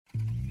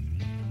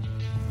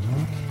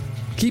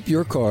Keep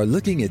your car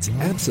looking its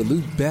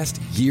absolute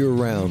best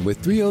year-round with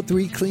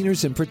 303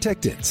 cleaners and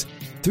protectants.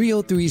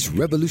 303's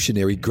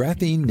revolutionary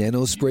graphene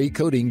nano spray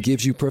coating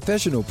gives you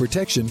professional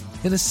protection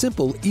in a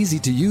simple,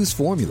 easy-to-use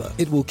formula.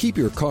 It will keep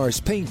your car's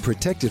paint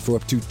protected for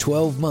up to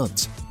 12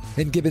 months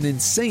and give an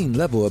insane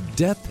level of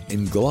depth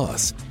and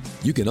gloss.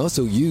 You can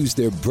also use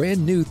their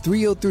brand new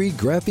 303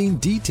 graphene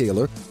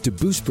detailer to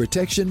boost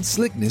protection,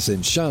 slickness,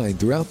 and shine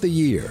throughout the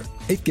year.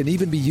 It can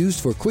even be used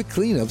for quick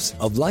cleanups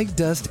of light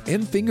dust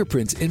and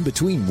fingerprints in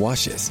between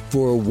washes.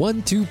 For a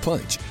 1-2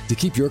 punch to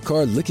keep your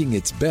car looking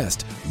its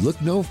best,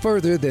 look no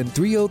further than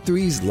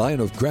 303's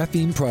line of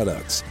graphene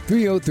products.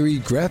 303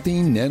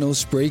 graphene nano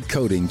spray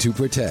coating to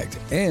protect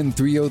and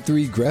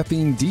 303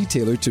 graphene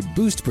detailer to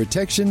boost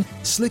protection,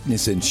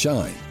 slickness, and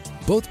shine.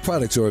 Both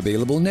products are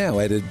available now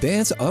at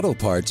Advance Auto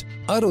Parts,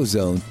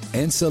 AutoZone,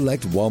 and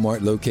select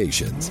Walmart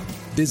locations.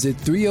 Visit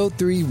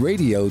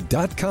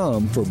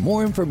 303radio.com for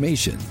more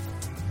information.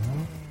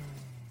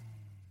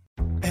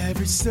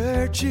 Every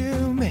search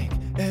you make,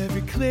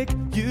 every click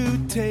you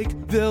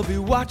take, they'll be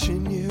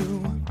watching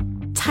you.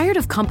 Tired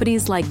of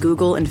companies like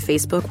Google and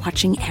Facebook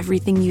watching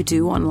everything you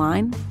do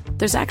online?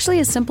 There's actually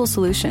a simple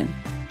solution.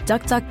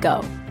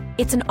 DuckDuckGo.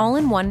 It's an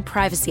all-in-one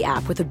privacy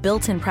app with a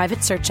built-in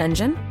private search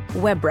engine,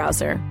 web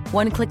browser,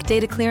 one-click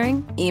data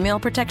clearing, email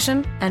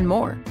protection, and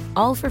more,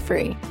 all for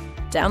free.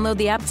 Download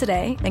the app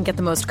today and get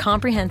the most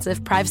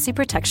comprehensive privacy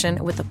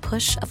protection with the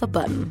push of a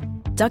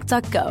button.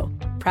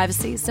 DuckDuckGo.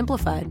 Privacy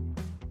simplified.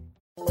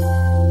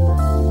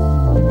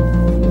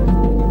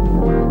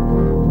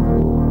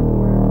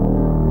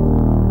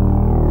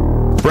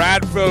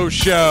 Bradfo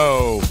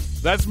Show.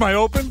 That's my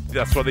open?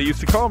 That's what they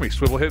used to call me,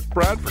 Swivel Hits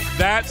Bradford.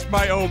 That's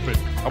my open.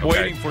 I'm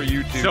waiting for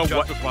you to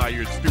justify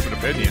your stupid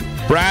opinion.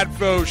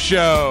 Bradfo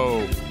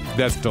Show.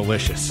 That's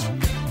delicious.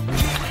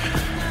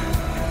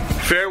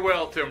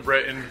 Farewell, Tim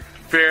Britton.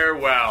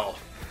 Farewell.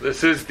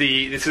 This is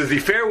the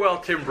Farewell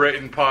Tim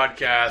Britton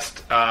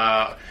podcast.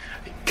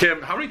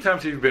 Tim, how many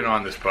times have you been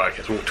on this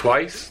podcast? Well,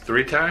 twice?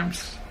 3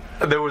 times?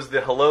 There was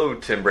the Hello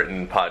Tim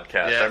Britton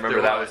podcast. Yes, I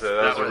remember that was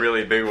a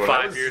really big one.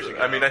 5 years ago.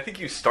 I mean, I think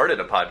you started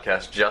a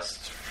podcast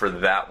just for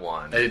that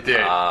one. It did.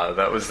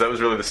 That was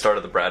really the start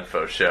of the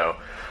Bradfo Show.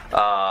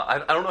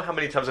 I don't know how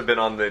many times I've been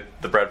on the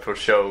Bradfo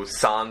Show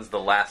sans the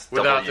last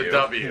Without W. the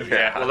W.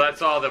 Yeah. Well,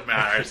 that's all that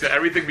matters.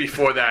 Everything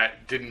before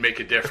that didn't make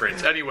a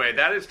difference. Anyway,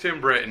 that is Tim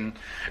Britton.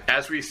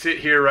 As we sit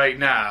here right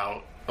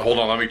now, hold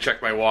on, let me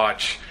check my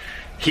watch.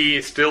 He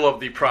is still of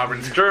the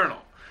Providence Journal.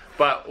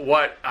 But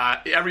what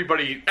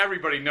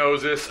everybody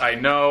knows this, I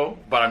know,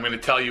 but I'm going to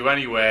tell you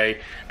anyway,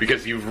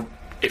 because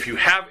if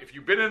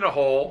you've been in a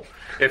hole,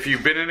 if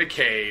you've been in a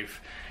cave,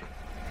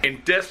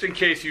 and just in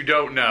case you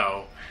don't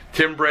know,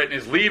 Tim Britton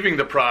is leaving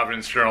the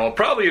Providence Journal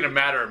probably in a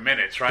matter of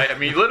minutes, right? I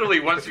mean, literally,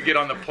 once you get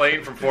on the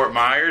plane from Fort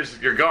Myers,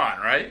 you're gone,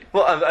 right?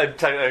 Well, I'm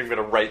going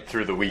to write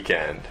through the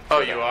weekend. Oh,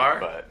 you are?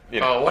 But, you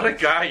know, oh, what a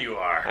guy you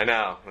are. I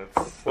know.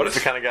 That's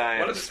the kind of guy I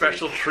am. What a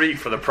special treat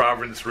for the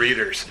Providence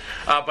readers.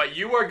 But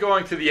you are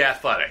going to The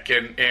Athletic,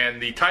 and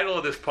the title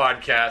of this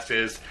podcast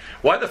is,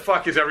 Why the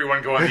Fuck is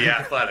Everyone Going to The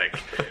Athletic?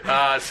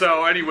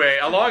 So anyway,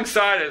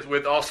 alongside us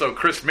with also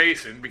Chris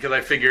Mason, because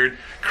I figured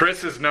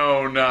Chris has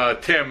known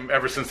Tim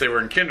ever since they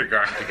were in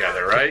kindergarten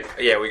together, right?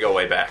 Yeah, we go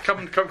way back.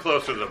 Come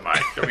closer to the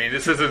mic. I mean,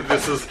 this is.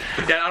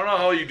 Yeah, I don't know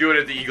how you do it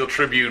at the Eagle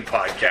Tribune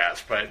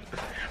podcast, but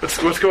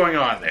what's going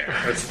on there?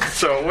 What's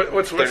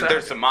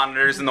there's some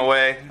monitors in the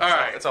way. All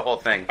right, it's a whole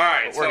thing. All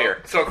right, we're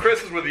here. So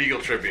Chris is with the Eagle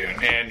Tribune,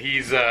 and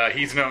he's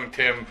known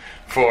Tim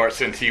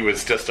since he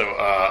was just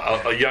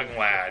a young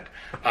lad.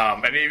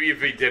 And maybe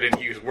if he didn't,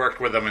 he's worked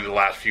with them in the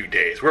last few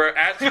days. We're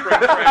at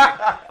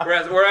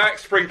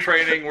spring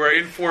training. We're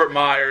in Fort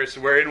Myers.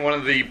 We're in one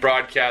of the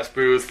broadcast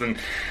booths, and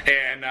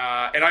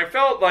I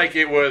felt like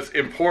it was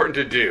important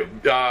to do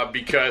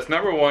because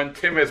number one,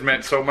 Tim has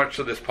meant so much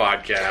to this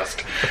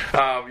podcast.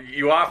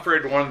 You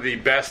offered one of the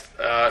best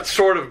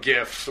sort of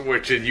gifts,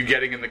 which is you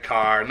getting in the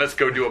car and let's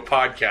go do a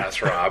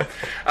podcast, Rob.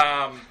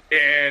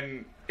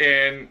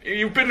 And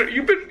you've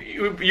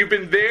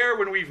been there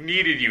when we've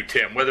needed you,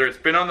 Tim. Whether it's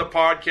been on the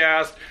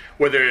podcast,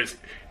 whether it's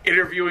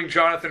interviewing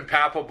Jonathan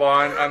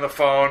Papelbon on the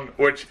phone,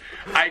 which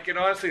I can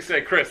honestly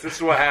say, Chris, this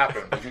is what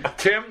happened.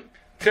 Tim,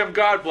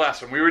 God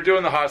bless him. We were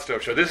doing the Hot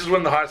Stove Show. This is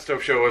when the Hot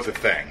Stove Show was a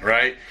thing,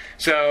 right?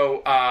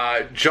 So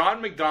John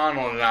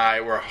McDonald and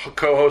I were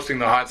co-hosting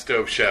the Hot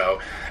Stove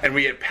Show, and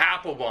we had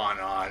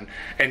Papelbon on,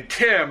 and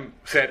Tim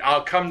said,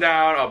 I'll come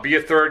down, I'll be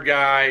a third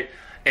guy.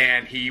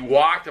 And he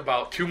walked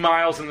about 2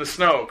 miles in the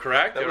snow.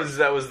 Correct? That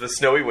was the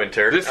snowy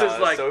winter. This is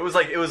like so it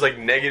was like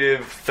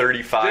negative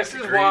 35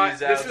 degrees outside.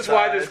 This is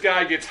why this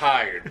guy gets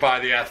hired by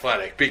The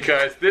Athletic,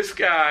 because this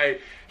guy,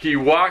 he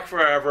walked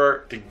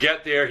forever to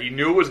get there. He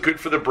knew it was good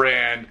for the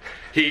brand.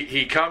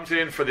 He comes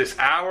in for this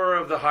hour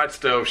of the Hot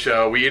Stove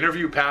Show. We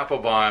interview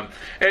Papelbon,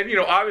 and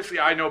obviously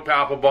I know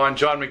Papelbon.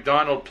 John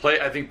McDonald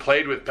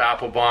played with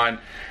Papelbon,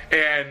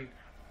 and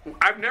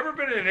I've never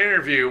been in an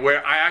interview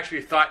where I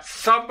actually thought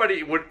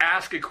somebody would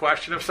ask a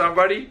question of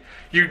somebody.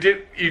 You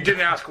didn't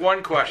ask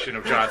one question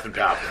of Jonathan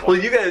Papelbon. Well,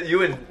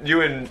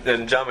 you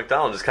and John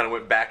McDonald just kind of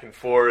went back and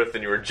forth,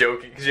 and you were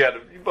joking because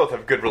you both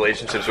have good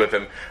relationships with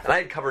him. And I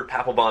had covered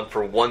Papelbon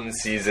for one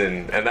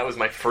season, and that was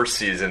my first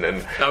season.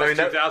 And that was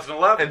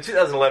 2011. And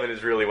 2011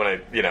 is really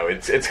when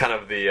it's kind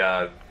of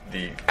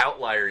the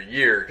outlier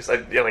year, because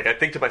I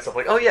think to myself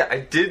like, oh yeah, I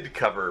did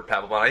cover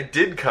Papelbon. I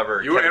did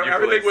cover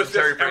everything was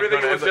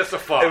just a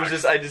fog. It was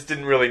just I just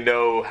didn't really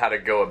know how to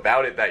go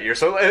about it that year.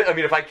 So I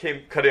mean, if I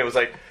cut in, it was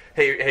like,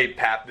 hey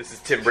Pap, this is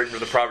Tim Britton of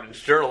the Providence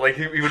Journal. Like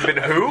he would have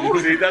been who?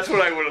 See, that's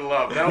what I would have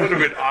loved. That would have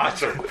been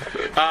awesome.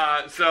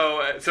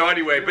 So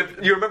anyway,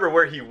 but you remember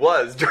where he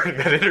was during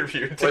that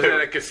interview? Too. Was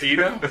it a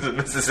casino? It was a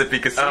Mississippi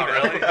casino.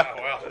 Oh really? Oh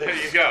well, there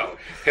you go.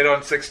 Hit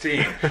on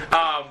 16.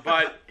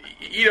 But.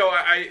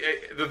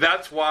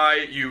 That's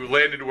why you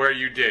landed where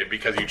you did,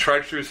 because you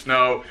trudged through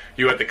snow,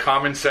 you had the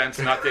common sense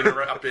not to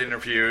interrupt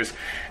interviews,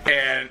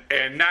 and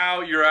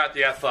now you're at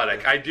the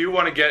Athletic. I do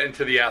want to get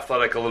into the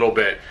Athletic a little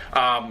bit.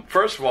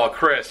 First of all,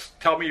 Chris,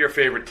 tell me your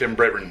favorite Tim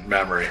Britton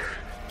memory.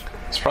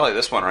 It's probably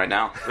this one right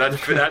now.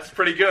 That's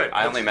pretty good.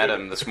 I only met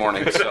him this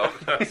morning, so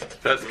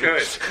that's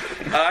good.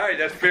 All right,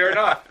 that's fair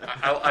enough.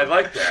 I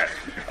like that.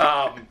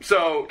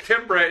 So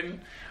Tim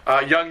Britton.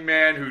 A young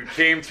man who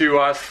came to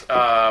us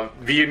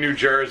via New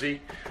Jersey.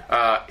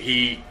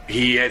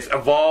 He has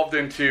evolved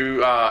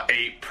into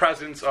a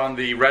presence on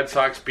the Red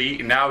Sox beat,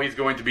 and now he's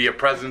going to be a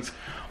presence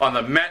on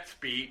the Mets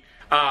beat.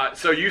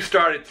 So you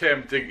started,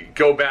 Tim, to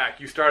go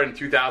back. You started in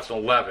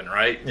 2011,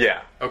 right?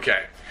 Yeah.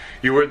 Okay.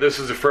 This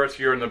is the first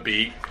year in the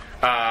beat.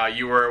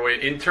 You were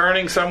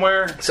interning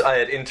somewhere? So I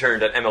had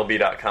interned at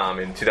MLB.com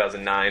in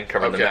 2009,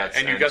 covering the Mets,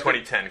 and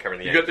 2010 covering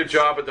the Yankees. You got the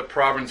job at the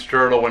Providence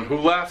Journal when who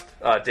left?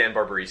 Dan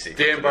Barbarisi.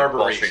 Dan Barbarisi.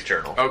 Wall Street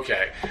Journal.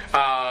 Okay.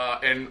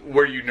 And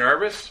were you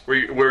nervous?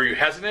 Were you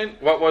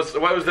hesitant? What was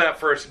that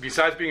first,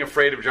 besides being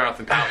afraid of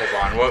Jonathan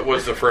Papelbon, what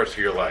was the first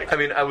year like? I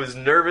mean, I was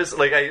nervous.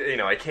 Like,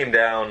 I came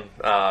down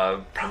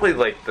probably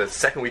like the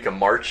second week of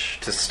March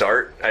to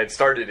start. I had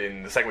started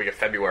in the second week of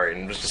February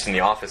and was just in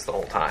the office the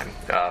whole time.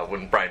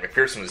 When Brian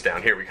McPherson was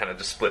down here, we kind of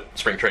just split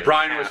spring training.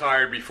 Brian was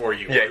hired before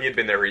you. Yeah, he had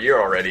been there a year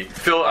already.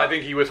 Phil, I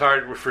think he was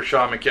hired for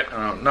Sean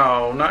McAdam.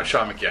 No, not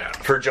Sean McAdam.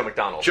 For Joe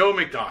McDonald. Joe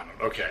McDonald.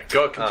 Okay,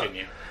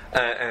 continue.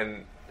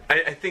 And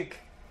I think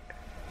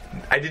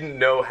I didn't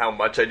know how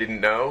much I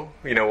didn't know.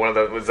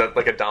 Was that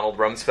like a Donald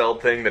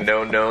Rumsfeld thing? The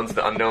known knowns,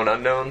 the unknown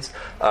unknowns.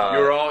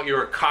 You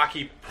were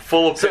cocky,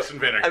 full of piss and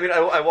vinegar. I mean,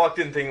 I walked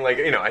in thinking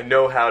I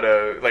know how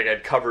to,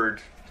 I'd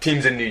covered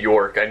teams in New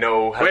York. I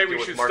know how to do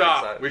it market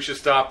size. We should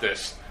stop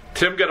this.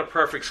 Tim got a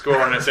perfect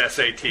score on his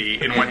SAT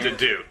and went to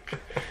Duke.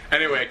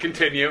 Anyway,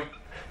 continue.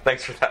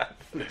 Thanks for that.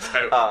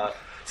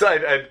 So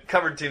I'd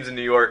covered teams in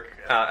New York,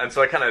 and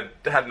so I kind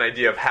of had an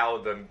idea of how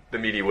the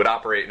media would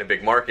operate in a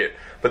big market.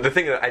 But the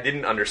thing that I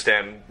didn't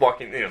understand,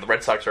 the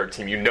Red Sox are a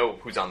team,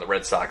 who's on the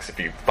Red Sox if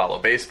you follow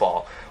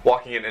baseball.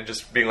 Walking in and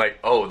just being like,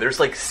 oh, there's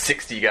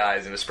 60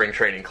 guys in a spring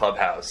training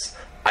clubhouse.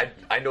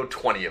 I know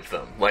 20 of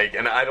them,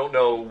 and I don't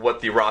know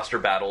what the roster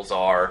battles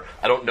are.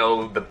 I don't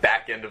know the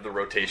back end of the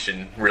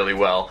rotation really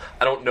well.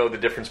 I don't know the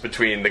difference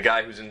between the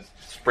guy who's in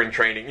spring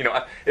training.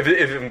 If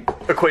I'm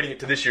equating it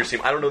to this year's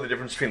team, I don't know the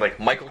difference between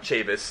Michael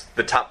Chavis,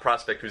 the top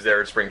prospect who's there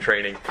at spring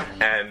training,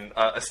 and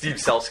a Steve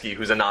Selsky,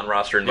 who's a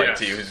non-roster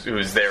invitee,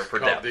 who's there for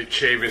depth. The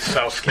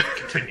Chavis-Selsky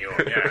continuum.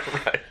 Yeah,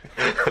 right.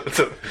 It's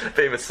a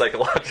famous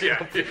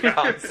psychological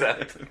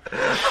concept.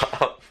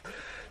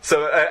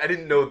 So I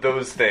didn't know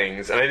those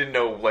things, and I didn't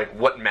know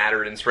what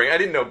mattered in spring. I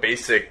didn't know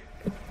basic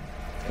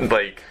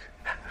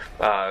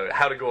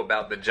how to go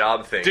about the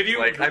job thing. Did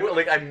you?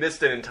 I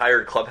missed an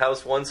entire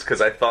clubhouse once because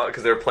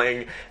they were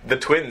playing the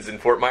Twins in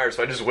Fort Myers,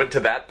 so I just went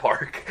to that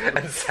park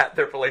and sat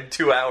there for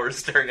 2 hours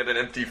staring at an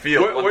empty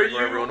field, wondering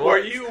where everyone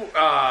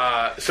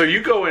was. So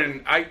you go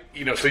in.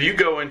 So you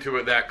go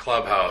into that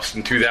clubhouse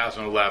in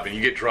 2011.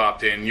 You get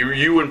dropped in.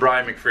 You and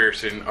Brian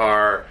McPherson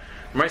are.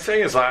 Am I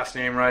saying his last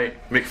name right?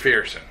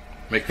 McPherson.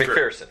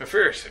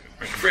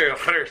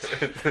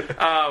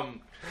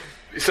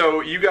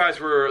 So you guys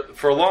were,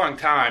 for a long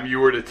time, you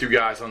were the two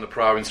guys on the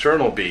Providence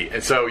Journal beat,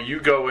 and so you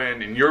go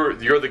in and you're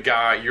the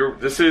guy.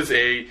 This is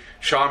a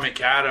Sean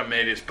McAdam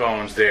made his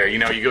bones there.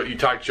 You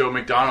talk Joe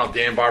McDonald,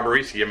 Dan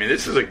Barbarisi. I mean,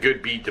 this is a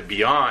good beat to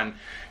be on.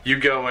 You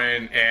go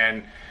in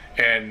and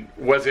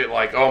was it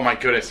oh my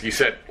goodness? You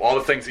said all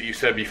the things that you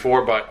said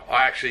before, but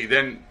actually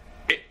then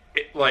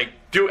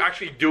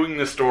doing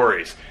the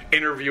stories,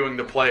 interviewing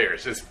the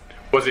players.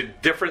 Was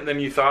it different than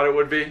you thought it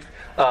would be?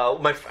 I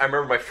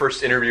remember my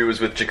first interview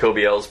was with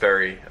Jacoby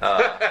Ellsbury,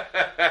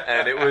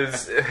 and it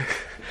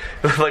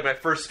like my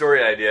first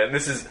story idea, and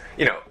this is,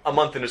 a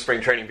month into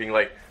spring training, being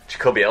like,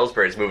 Jacoby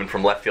Ellsbury's moving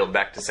from left field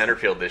back to center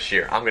field this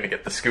year. I'm going to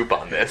get the scoop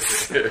on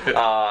this.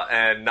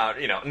 And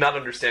not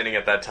understanding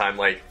at that time,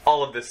 like,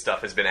 all of this stuff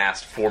has been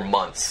asked for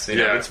months.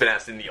 It's been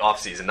asked in the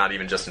offseason, not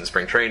even just in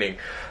spring training.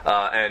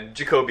 And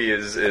Jacoby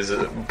is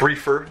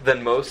briefer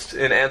than most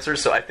in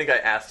answers, so I think I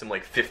asked him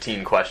like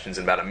 15 questions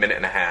in about a minute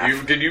and a half.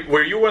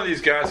 Were you one of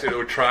these guys who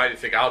would try to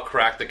think, I'll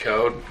crack the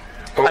code?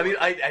 I mean,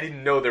 I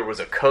didn't know there was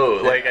a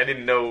code. Like, I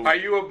didn't know... Are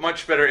you a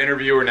much better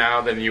interviewer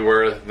now than you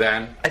were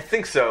then? I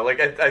think so. Like,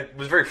 I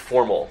was very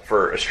formal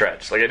for a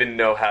stretch. Like, I didn't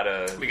know how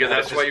to... Because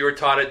that's what you were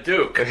taught at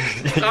Duke.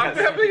 Yes.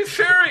 I'm being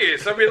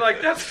serious. I mean,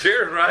 like, that's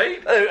serious,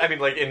 right? I mean,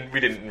 like, we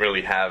didn't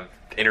really have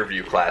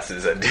interview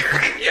classes at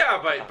Duke.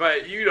 Yeah,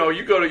 but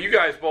you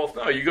guys both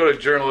know, you go to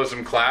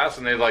journalism class,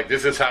 and they're like,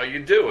 this is how you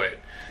do it.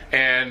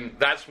 And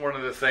that's one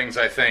of the things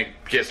I think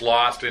gets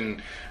lost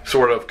in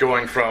sort of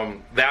going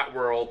from that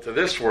world to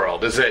this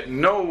world, is that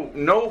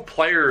no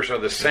players are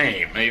the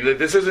same. I mean,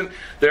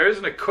 there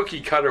isn't a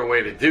cookie cutter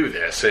way to do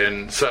this,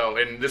 and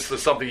this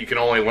is something you can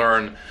only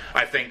learn,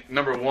 I think,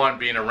 number one,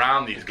 being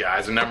around these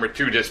guys, and number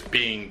two, just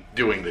doing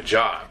the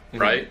job,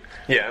 right?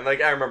 Yeah, and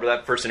like I remember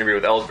that first interview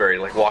with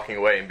Ellsbury, like walking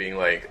away and being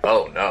like,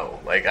 oh no,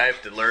 like I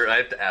have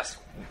to ask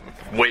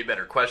way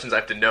better questions. I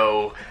have to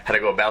know how to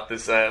go about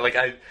this. Like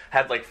I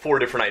had like 4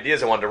 different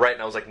ideas I wanted to write,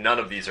 and I was like, none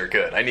of these are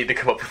good. I need to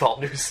come up with all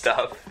new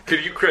stuff.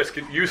 Chris,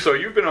 so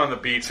you've been on the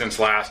beat since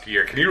last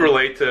year. Can you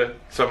relate to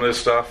some of this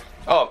stuff?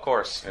 Oh, of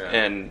course. Yeah.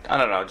 And I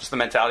don't know, just the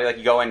mentality. Like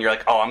you go in, you're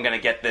like, oh, I'm gonna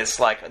get this.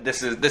 Like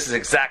this is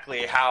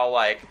exactly how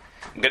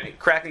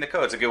cracking the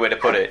code's a good way to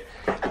put it.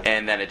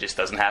 And then it just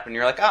doesn't happen.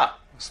 You're like,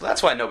 so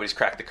that's why nobody's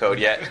cracked the code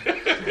yet.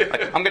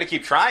 Like, I'm going to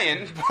keep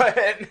trying,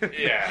 but...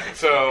 Yeah,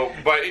 so,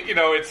 but,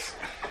 it's...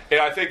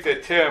 I think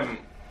that Tim,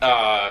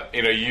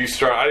 you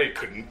start... I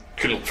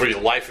couldn't for the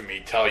life of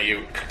me tell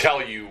you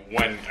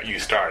when you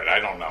started. I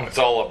don't know. It's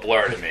all a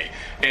blur to me.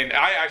 And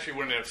I actually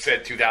wouldn't have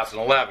said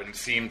 2011. It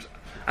seemed...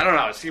 I don't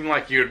know. It seemed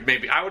like you'd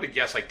maybe... I would have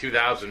guessed like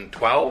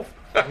 2012.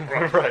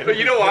 Right. But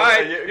you know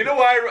why? You know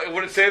why I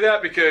wouldn't say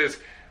that? Because...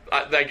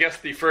 I guess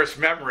the first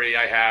memory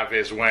I have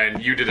is when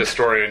you did a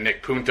story on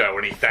Nick Punto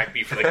when he thanked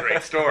me for the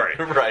great story.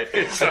 Right.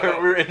 So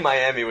we were in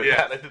Miami with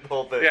that. I did the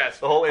whole thing. Yes.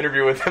 The whole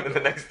interview with him, and the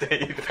next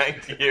day he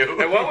thanked you.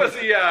 And what was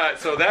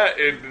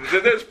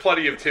there's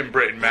plenty of Tim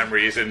Britton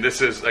memories, and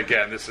this is like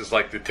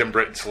the Tim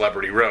Britton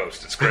celebrity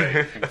roast. It's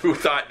great. Who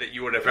thought that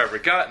you would have ever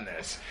gotten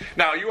this?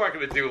 Now, you aren't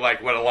going to do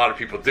like what a lot of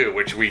people do,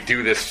 which we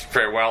do this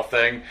farewell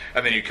thing,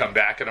 and then you come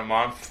back in a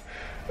month.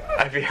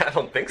 I mean, I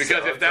don't think so.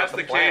 Because if that's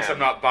the case, I'm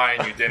not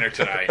buying you dinner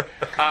tonight.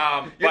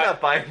 You're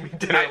not buying me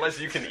dinner unless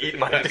you can eat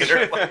my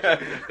dinner.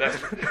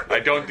 I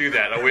don't do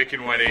that.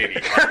 Awaken 180.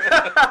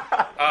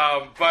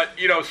 But,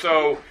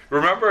 so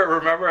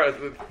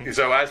remember,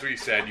 so as we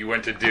said, you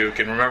went to Duke,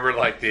 and remember,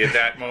 like,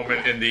 that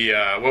moment in the,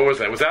 what was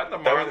that? Was that in the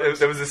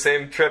Marlins? It was the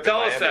same trip.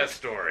 Tell us that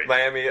story.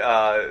 Miami,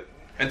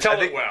 and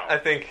tell it well.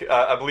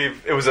 I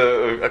believe it was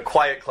a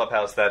quiet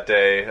clubhouse that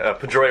day.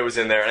 Pedroia was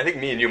in there, and I think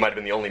me and you might have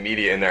been the only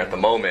media in there at the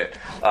moment.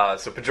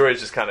 So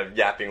Pedroia's just kind of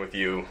yapping with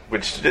you,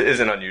 which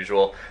isn't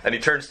unusual. And he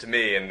turns to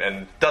me,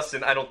 and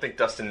Dustin, I don't think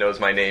Dustin knows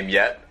my name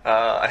yet.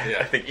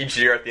 I think each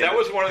year at the end... That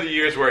was one of the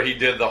years where he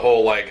did the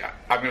whole, like,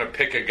 I'm going to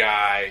pick a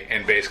guy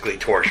and basically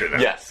torture them.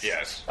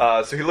 Yes.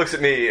 So he looks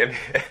at me, and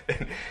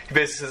he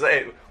basically says,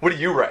 hey, what do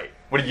you write?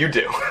 What do you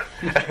do?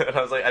 And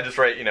I was like, I just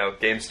write,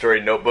 game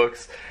story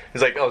notebooks.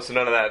 He's like, oh, so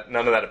none of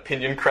that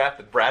opinion crap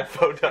that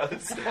Bradfo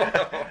does.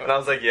 And I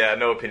was like, yeah,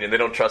 no opinion. They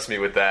don't trust me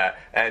with that.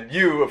 And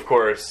you, of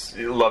course,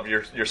 you love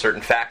your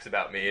certain facts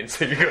about me. And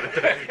so you go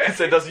to he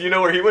said, does you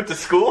know where he went to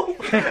school?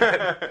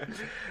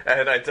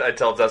 And I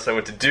tell Dustin I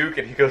went to Duke,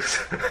 and he goes,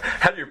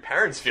 how do your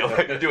parents feel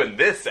like you're doing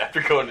this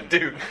after going to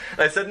Duke?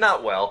 And I said,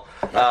 not well.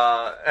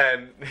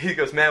 And he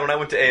goes, man, when I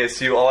went to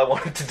ASU, all I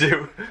wanted to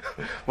do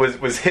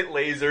was hit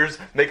lasers,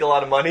 make a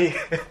lot of money,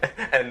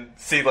 and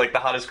see like the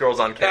hottest girls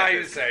on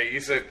campus. He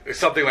said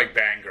something like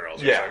Bang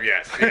Girls. Or something.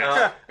 Yes.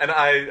 And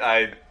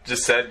I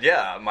just said,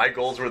 yeah, my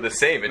goals were the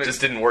same. It just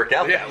didn't work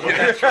out. Yeah, well,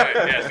 that's right.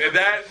 Yes,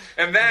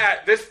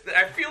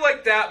 I feel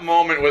like that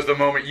moment was the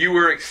moment you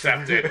were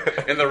accepted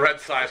in the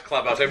Red Sox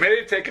clubhouse. It may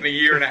have taken a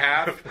year and a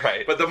half,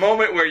 right? But the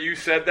moment where you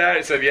said that,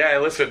 I said, yeah,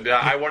 listen,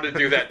 I wanted to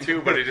do that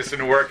too, but it just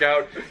didn't work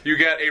out. You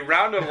get a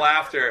round of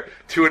laughter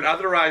to an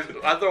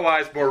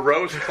otherwise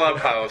morose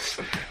clubhouse,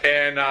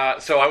 and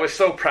so I was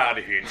so proud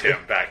of you, Tim,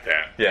 back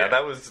then. Yeah,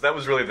 that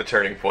was really the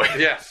turning point.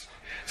 Yes.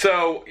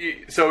 So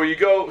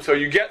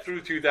you get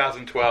through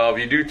 2012,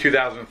 you do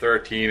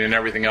 2013 and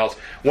everything else.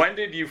 When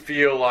did you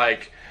feel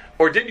like,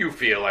 or did you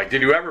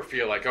ever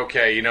feel like,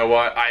 okay, you know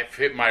what, I've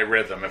hit my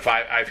rhythm. If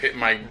I've hit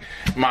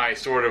my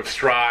sort of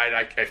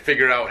stride, I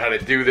figured out how to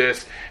do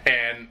this,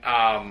 and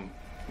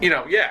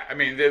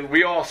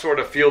we all sort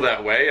of feel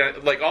that way.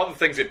 Like all the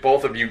things that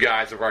both of you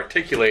guys have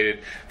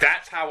articulated,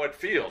 that's how it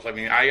feels. I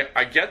mean,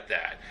 I get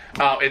that.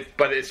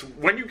 But it's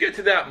when you get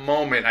to that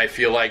moment, I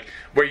feel like,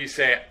 where you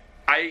say,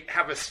 I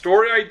have a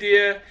story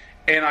idea,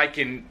 and I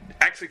can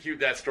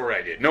execute that story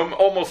idea.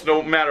 Almost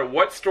no matter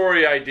what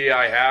story idea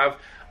I have,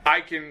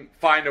 I can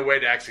find a way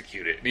to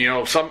execute it.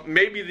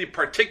 Maybe the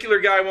particular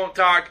guy won't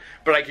talk,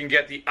 but I can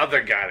get the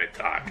other guy to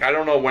talk. I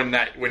don't know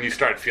when you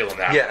start feeling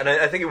that. Yeah, and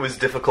I think it was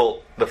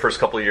difficult the first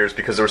couple of years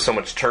because there was so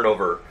much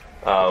turnover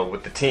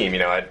with the team.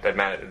 I'd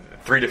managed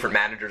 3 different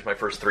managers my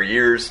first 3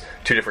 years,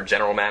 2 different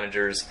general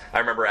managers. I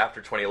remember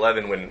after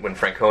 2011 when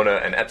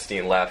Francona and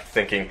Epstein left,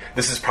 thinking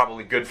this is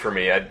probably good for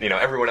me.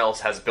 Everyone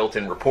else has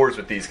built-in rapport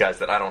with these guys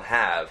that I don't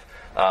have.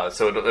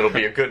 So it'll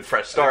be a good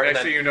fresh start.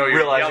 Next thing you know,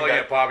 you're yelling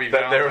at Bobby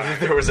Valentine.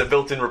 There was a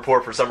built-in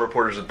rapport for some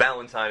reporters with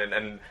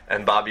Valentine,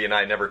 and Bobby and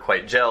I never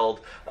quite gelled.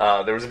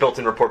 There was a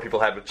built-in rapport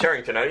people had with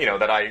Cherington,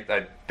 that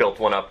I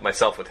built one up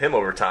myself with him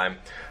over time.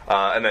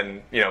 And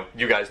then,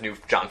 you guys knew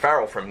John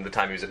Farrell from the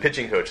time he was a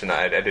pitching coach, and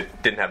I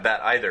didn't have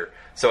that either.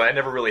 So I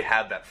never really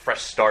had that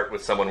fresh start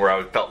with someone where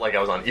I felt like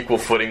I was on equal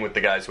footing with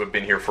the guys who have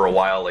been here for a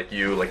while, like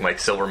you, like Mike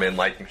Silverman,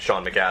 like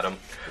Sean McAdam.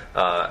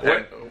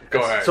 Go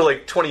ahead. So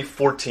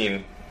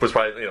 2014 was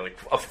probably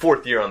a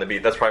 4th year on the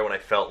beat. That's probably when I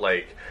felt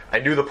like I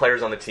knew the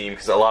players on the team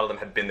because a lot of them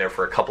had been there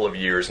for a couple of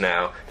years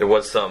now. There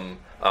was some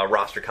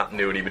roster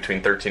continuity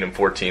between 13 and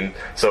 14.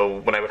 So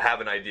when I would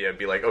have an idea, I'd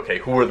be like, okay,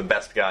 who are the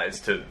best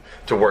guys to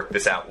work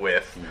this out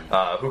with?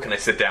 Who can I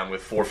sit down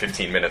with for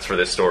 15 minutes for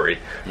this story?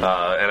 And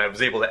I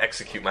was able to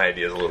execute my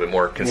ideas a little bit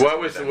more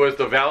consistently. What was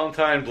the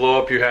Valentine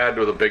blow-up you had,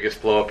 or the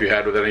biggest blow-up you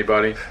had with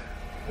anybody?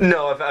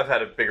 No, I've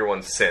had a bigger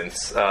one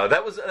since.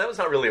 That was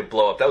not really a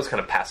blow up. That was kind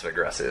of passive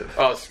aggressive.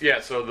 Oh yeah.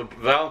 So the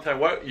Valentine,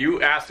 what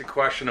you asked a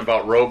question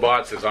about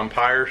robots as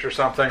umpires or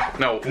something?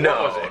 No, what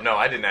was it? No,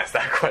 I didn't ask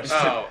that question.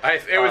 Oh,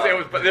 it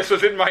was. But this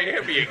was in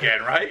Miami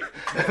again, right?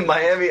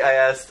 Miami. I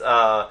asked.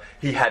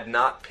 He had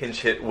not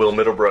pinch hit Will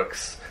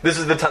Middlebrooks. This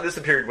is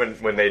the period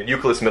when they had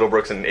Euclid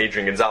Middlebrooks and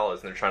Adrian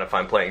Gonzalez, and they're trying to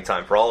find playing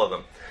time for all of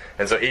them.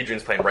 And so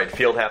Adrian's playing right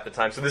field half the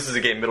time. So this is a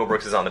game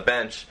Middlebrooks is on the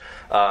bench.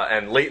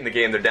 And late in the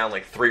game, they're down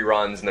 3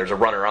 runs, and there's a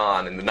runner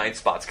on, and the 9th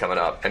spot's coming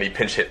up. And he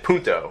pinch hit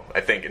Punto,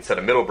 I think, instead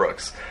of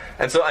Middlebrooks.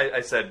 And so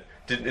I said,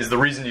 is the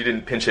reason you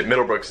didn't pinch hit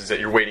Middlebrooks is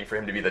that you're waiting for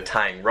him to be the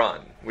tying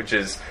run, which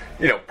is,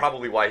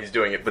 probably why he's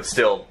doing it. But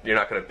still, you're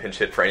not going to pinch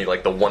hit for any,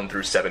 the 1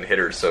 through 7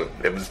 hitters. So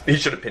he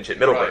should have pinch hit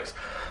Middlebrooks.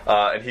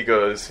 Right. And he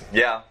goes,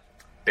 yeah,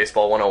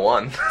 baseball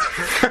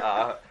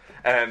 101.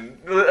 And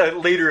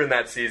later in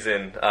that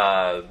season,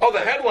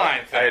 the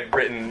headline thing. I had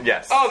written,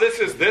 yes. Oh, this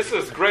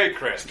is great,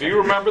 Chris. Do you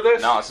remember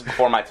this? No, this is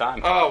before my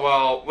time. Oh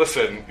well,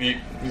 listen.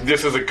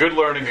 This is a good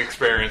learning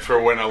experience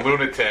for when a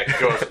lunatic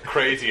goes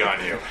crazy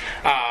on you,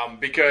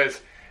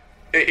 because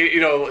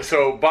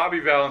so Bobby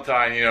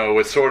Valentine,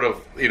 was sort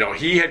of,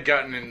 he had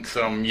gotten in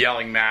some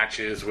yelling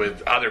matches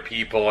with other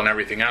people and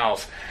everything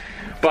else,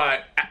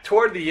 but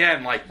toward the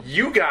end,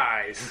 you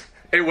guys,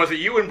 was it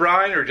you and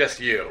Brian or just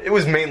you? It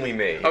was mainly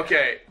me.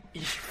 Okay.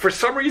 For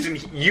some reason,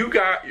 you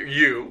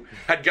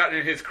had gotten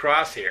in his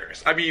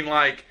crosshairs. I mean,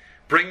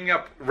 bringing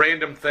up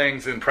random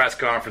things in press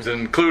conferences,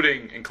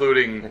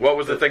 including what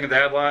was the thing at the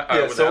headline?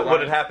 So what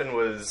had happened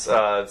was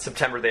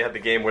September they had the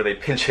game where they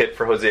pinch hit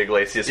for Jose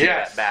Iglesias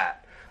at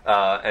bat,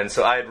 and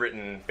so I had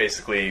written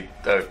basically.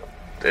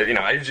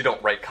 I usually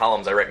don't write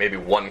columns. I write maybe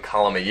 1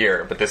 column a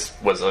year, but this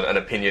was an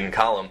opinion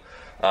column.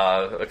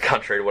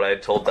 Contrary to what I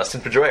had told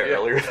Dustin Pedroia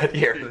earlier that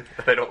year,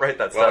 that I don't write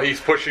that stuff. Well,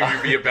 he's pushing you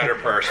to be a better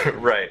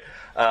person. Right.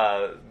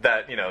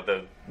 That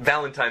the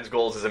Valentine's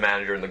goals as a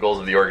manager and the goals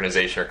of the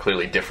organization are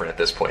clearly different at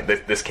this point.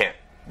 This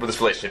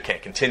relationship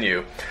can't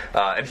continue.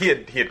 And he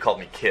had called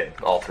me kid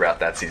all throughout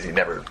that season. He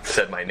never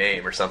said my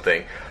name or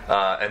something.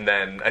 And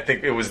then I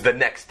think it was the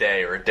next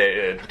day or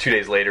 2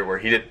 days later where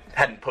he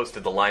hadn't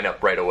posted the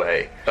lineup right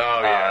away.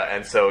 Oh yeah.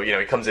 And so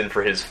he comes in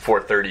for his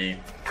 4:30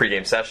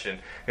 pregame session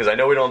because I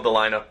know we don't have the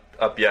lineup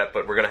up yet,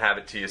 but we're going to have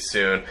it to you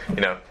soon.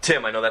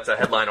 Tim, I know that's a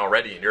headline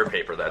already in your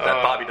paper that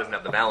Bobby doesn't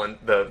have the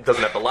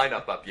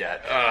lineup up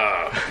yet.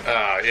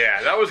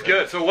 Yeah, that was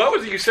good. So what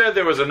was it you said?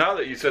 There was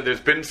another. You said there's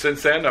been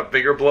since then a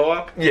bigger blow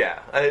up. Yeah,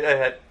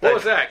 What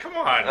was that? Come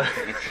on,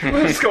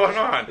 what's going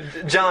on?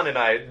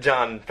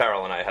 John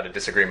Farrell and I had a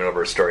disagreement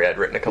over a story I'd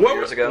written a couple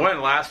years ago. When,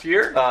 last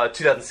year?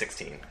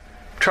 2016. I'm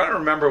trying to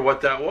remember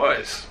what that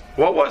was.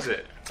 What was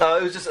it?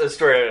 It was just a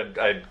story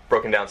I'd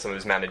broken down some of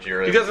his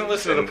managerial. He doesn't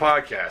listen to the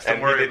podcast. Don't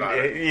worry about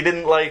it. He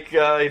didn't like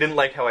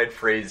how I'd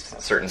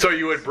phrased certain. So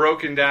you had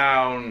broken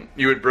down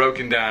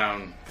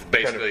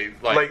basically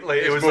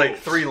it was moves.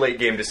 3 late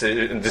game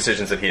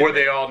decisions that he had Were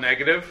they all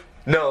negative?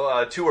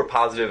 No, 2 were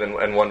positive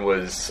and 1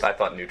 was, I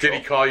thought, neutral.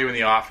 Did he call you in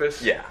the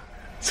office? Yeah.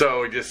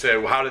 So he just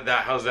said, well,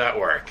 how's that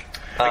work?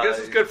 I guess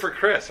it's good for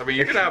Chris. I mean,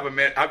 you're going to have a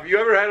minute. Have you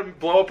ever had him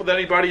blow up with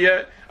anybody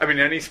yet? I mean,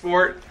 any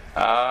sport?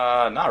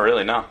 Not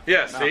really, no.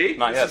 Yeah, no, see?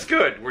 Not this yet. is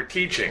good. We're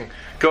teaching.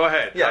 Go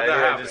ahead. Yeah, How'd that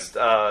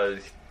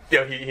happen?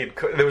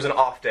 there was an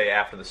off day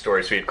after the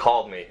story, so he had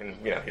called me, and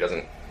he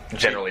doesn't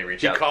generally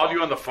reach out. He called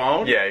you on the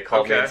phone? Yeah, he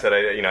called me and said,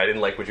 I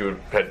didn't like what you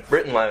had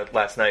written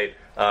last night.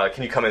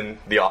 Can you come in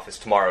the office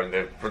tomorrow?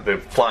 They're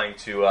flying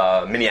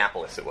to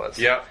Minneapolis, it was.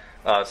 Yeah.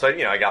 So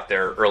I got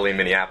there early in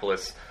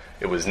Minneapolis.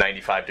 It was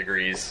 95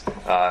 degrees,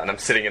 and I'm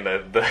sitting in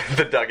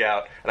the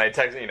dugout, and I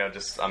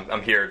texted,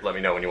 I'm here, let me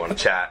know when you want to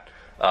chat.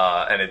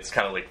 and it's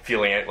kind of like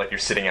feeling like you're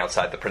sitting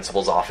outside the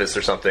principal's office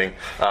or something.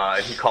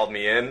 And he called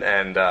me in,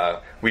 and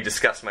we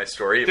discussed my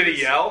story. Did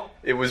he yell?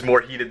 It was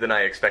more heated than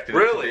I expected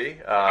really? it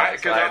to be.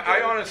 Because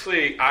I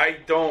honestly,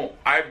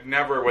 I've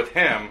never, with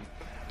him,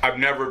 I've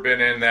never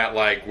been in that,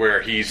 like,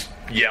 where he's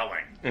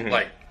yelling.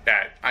 Like,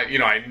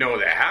 I know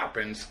that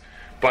happens.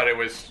 But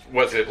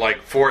was it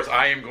like force?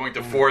 I am going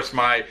to force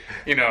my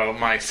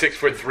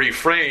 6'3"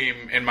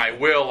 frame and my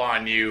will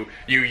on you,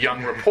 you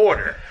young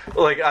reporter.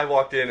 Like, I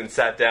walked in and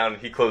sat down.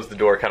 He closed the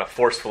door, kind of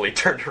forcefully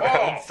turned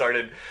around, and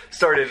started.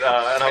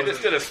 And I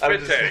just did a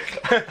spit take.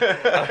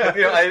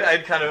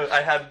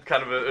 I had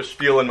kind of a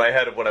spiel in my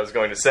head of what I was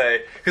going to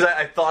say because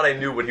I thought I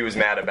knew what he was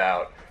mad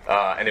about.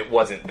 And it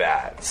wasn't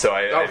that. So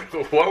I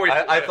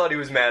thought he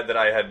was mad that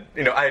I had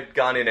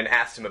gone in and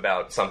asked him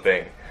about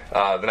something.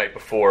 The night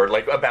before,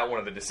 like about one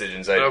of the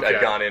decisions, I'd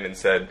gone in and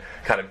said,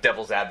 kind of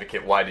devil's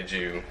advocate, why did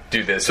you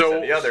do this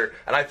and the other?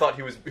 And I thought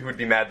he would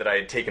be mad that I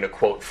had taken a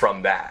quote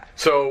from that.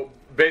 So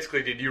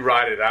basically, did you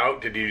ride it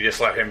out? Did you just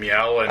let him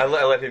yell? I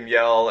let him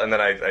yell, and then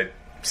I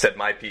said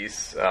my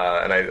piece,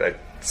 and I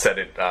said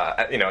it.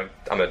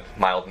 I'm a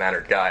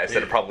mild-mannered guy. I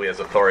said it probably as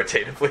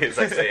authoritatively as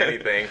I say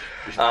anything.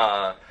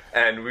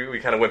 And we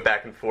kind of went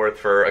back and forth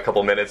for a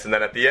couple minutes, and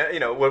then at the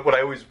end, what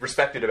I always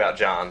respected about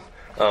John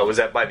was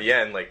that by the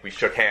end, like, we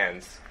shook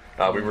hands.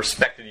 We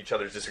respected each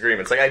other's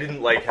disagreements. Like, I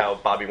didn't like how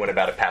Bobby went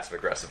about it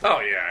passive-aggressively. Oh,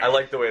 yeah. I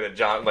liked the way that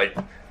John, like,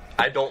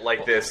 I don't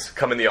like this.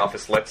 Come in the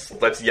office.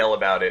 Let's yell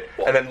about it.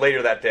 And then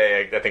later that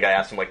day, I think I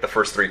asked him, like, the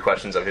first 3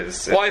 questions of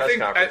his press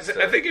conference.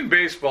 I think in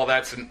baseball,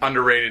 that's an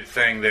underrated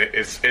thing that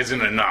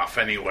isn't enough,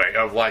 anyway,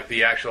 of, like,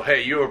 the actual,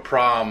 hey, you have a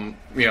problem,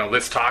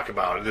 let's talk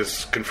about it.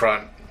 Let's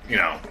confront,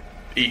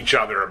 each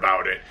other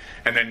about it,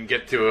 and then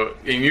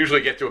usually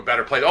get to a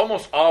better place.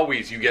 Almost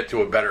always you get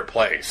to a better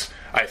place,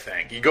 I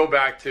think. You go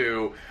back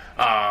to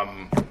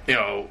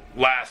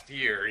last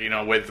year,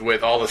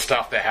 with all the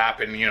stuff that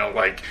happened,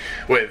 like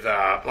with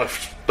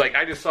like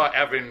I just saw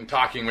Evan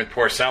talking with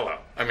Porcello,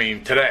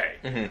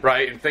 today,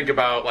 right? And think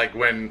about, like,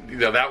 when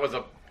that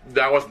wasn't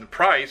the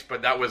price,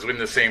 but that was in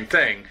the same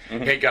thing.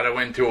 He got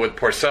into it with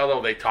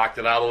Porcello. They talked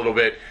it out a little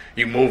bit.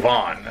 You move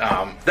on.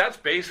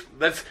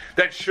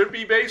 That should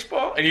be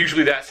baseball, and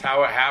usually that's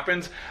how it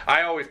happens.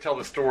 I always tell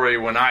the story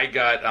when I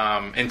got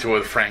into it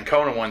with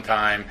Francona one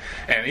time,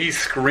 and he's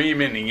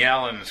screaming and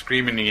yelling and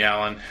screaming and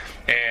yelling.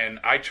 And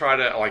I try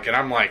to, like, and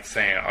I'm like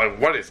saying,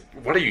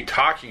 what are you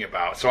talking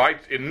about? So I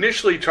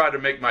initially try to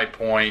make my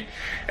point,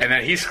 and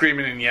then he's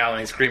screaming and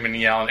yelling,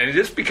 and it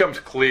just becomes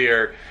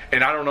clear,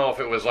 and I don't know if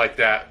it was like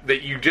that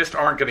you just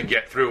aren't going to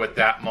get through at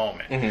that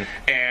moment.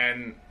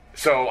 And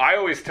so I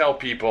always tell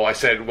people, I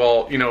said,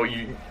 well,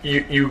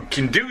 you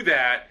can do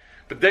that,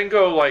 but then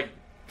go, like,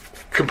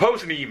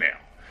 compose an email.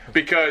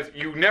 Because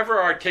you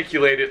never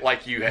articulate it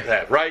like you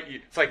have, right?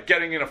 It's like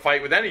getting in a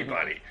fight with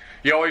anybody.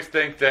 You always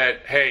think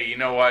that, hey, you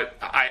know what?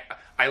 I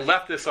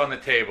left this on the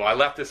table.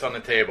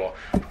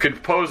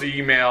 Compose the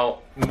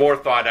email, more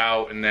thought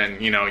out, and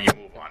then, you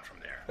move on from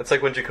there. That's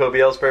like when Jacoby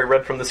Ellsbury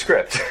read from the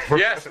script.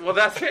 Yes, well,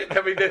 that's it.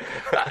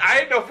 I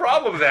had no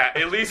problem with that.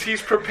 At least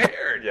he's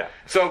prepared. Yeah.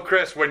 So,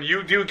 Chris, when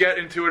you do get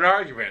into an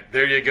argument,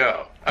 there you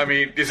go.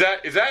 Is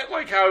that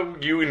like how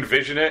you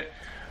envision it?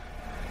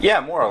 Yeah,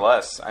 more or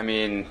less.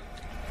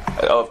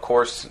 Of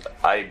course,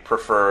 I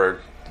prefer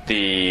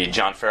the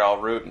John Farrell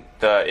route.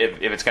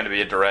 If it's going to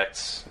be a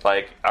direct,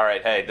 like, all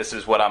right, hey, this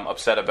is what I'm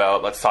upset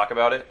about. Let's talk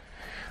about it.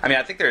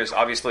 I think there's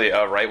obviously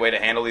a right way to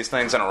handle these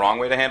things and a wrong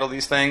way to handle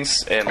these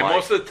things. And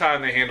most of the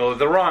time, they handle it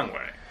the wrong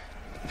way.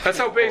 That's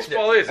how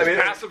baseball is.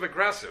 It's passive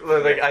aggressive.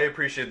 Like, I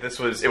appreciate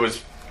it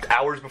was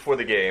hours before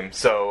the game,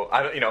 so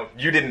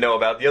you didn't know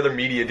about it. The other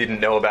media didn't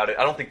know about it.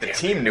 I don't think the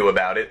team knew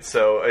about it.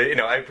 So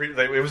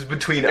it was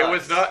between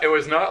us. It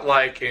was not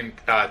like in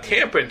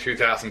Tampa in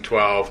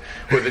 2012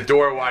 with the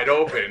door wide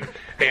open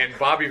and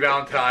Bobby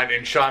Valentine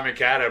and Sean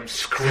McAdams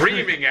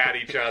screaming at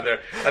each other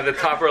at the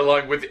top of their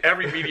lung with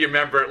every media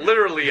member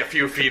literally a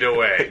few feet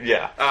away.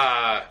 Yeah.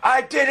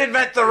 I did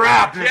invent the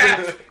rap.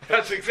 Yes,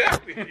 that's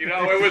exactly.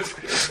 It was.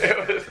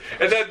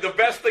 And then the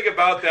best thing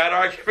about that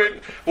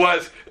argument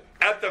was,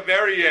 at the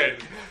very end,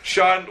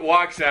 Sean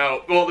walks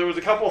out. Well, there was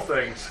a couple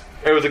things.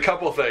 It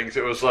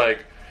was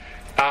like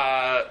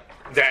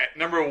that,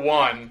 number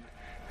one,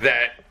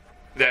 that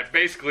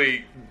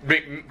basically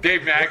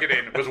Dave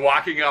Magadan was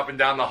walking up and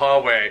down the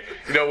hallway,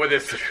 with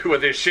his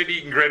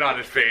shit-eating grin on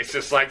his face,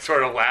 just like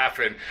sort of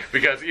laughing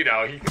because he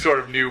sort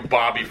of knew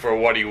Bobby for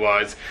what he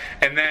was,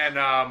 and then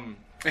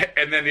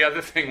the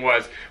other thing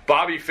was,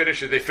 Bobby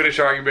finishes. They finish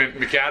argument.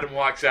 McAdam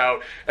walks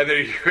out, and then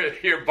you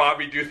hear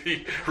Bobby do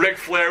the Ric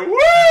Flair woo. Were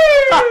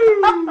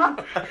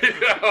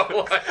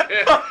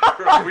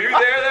you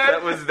there then?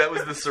 That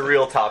was the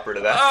surreal topper to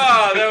that.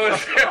 Oh, that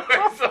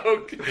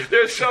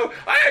was so.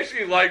 I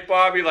actually like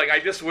Bobby. Like, I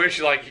just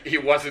wish he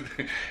wasn't.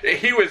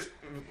 He was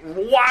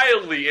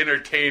wildly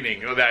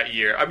entertaining that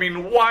year.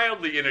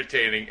 Wildly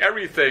entertaining.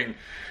 Everything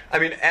I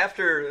mean,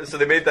 so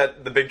they made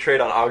the big trade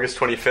on August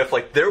 25th.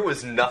 Like, there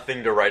was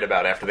nothing to write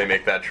about after they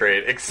make that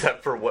trade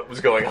except for what was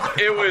going on.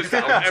 It was.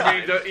 I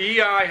mean, the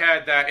EI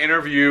had that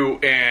interview,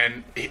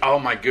 and oh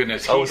my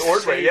goodness, it was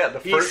Ordway. Yeah,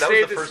 that was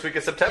the first week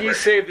of September. He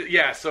saved it.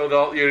 Yeah, so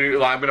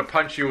I'm going to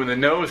punch you in the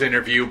nose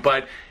interview,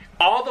 but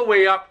all the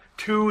way up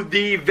to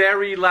the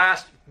very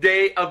last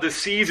day of the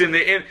season,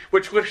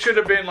 which should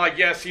have been like,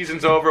 yeah,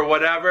 season's over,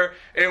 whatever.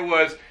 It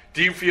was.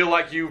 Do you feel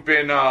like you've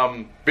been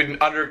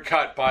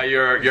undercut by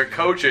your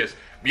coaches?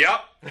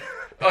 Yep.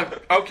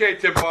 Okay,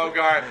 Tim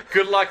Bogart.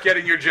 Good luck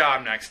getting your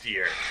job next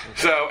year.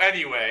 So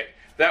anyway,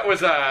 that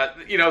was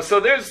so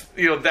there's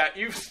that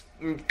you've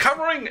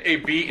covering a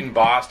beat in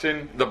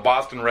Boston, the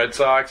Boston Red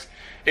Sox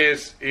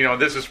is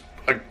this is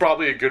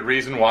probably a good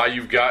reason why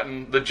you've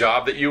gotten the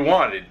job that you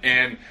wanted,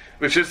 and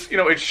which is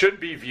it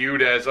should be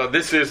viewed as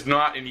this is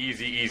not an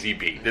easy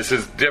beat. This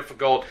is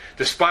difficult,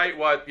 despite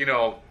what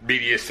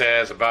media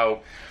says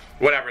about.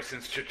 Whatever,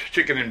 since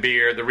chicken and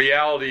beer, the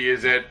reality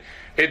is that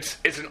it's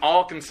an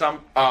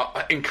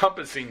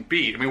all-encompassing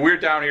beat. I mean, we're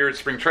down here at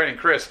spring training,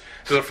 Chris.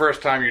 This is the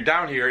first time you're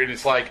down here, and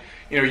it's like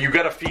you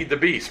got to feed the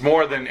beast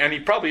more than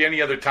probably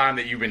any other time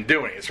that you've been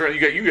doing it. So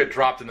you get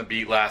dropped in the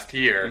beat last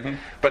year,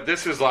 but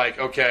this is like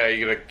okay,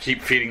 you got to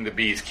keep feeding the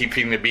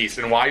beast,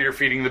 and while you're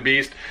feeding the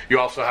beast, you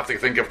also have to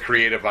think of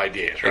creative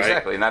ideas, right?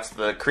 Exactly, and that's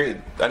I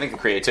think the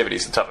creativity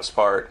is the toughest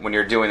part when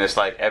you're doing this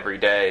like every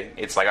day.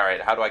 It's like, all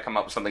right, how do I come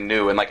up with something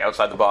new and like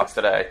outside the box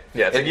today?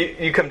 Yeah, it's like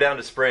you come down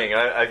to spring.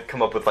 I've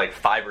come up with like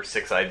 5 or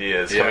 6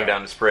 ideas coming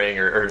down to spring,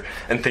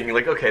 and thinking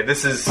like, okay,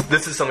 this is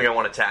something I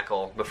want to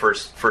tackle the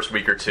first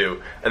week or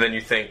two, and then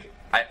you think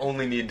I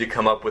only need to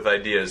come up with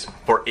ideas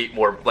for 8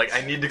 more. Like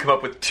I need to come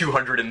up with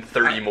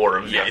 230 more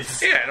of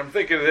these. Yeah, and I'm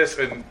thinking of this,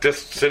 and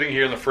just sitting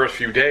here in the first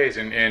few days,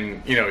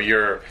 and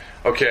you're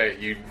okay.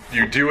 You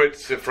do it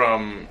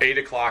from 8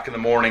 o'clock in the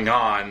morning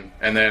on,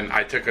 and then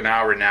I took an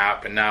hour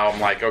nap, and now I'm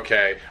like,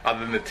 okay.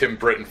 Other than the Tim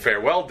Britton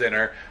farewell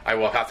dinner, I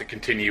will have to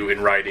continue in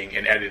writing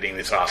and editing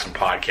this awesome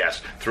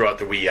podcast throughout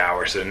the wee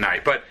hours of the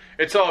night, but.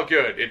 It's all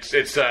good. It's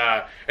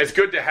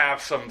good to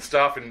have some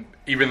stuff, and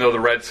even though the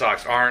Red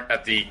Sox aren't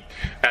at the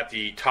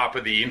top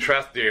of the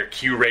interest, their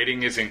Q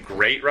rating isn't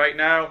great right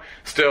now.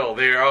 Still,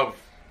 they're of.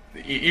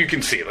 You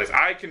can see, like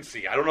I can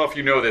see. I don't know if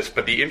you know this,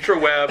 but the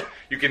interweb,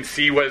 you can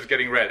see what is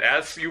getting read.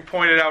 As you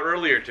pointed out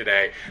earlier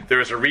today,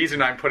 there is a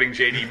reason I'm putting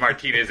JD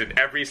Martinez in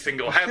every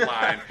single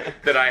headline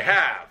that I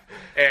have.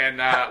 And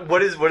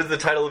what is the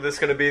title of this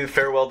going to be?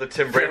 Farewell to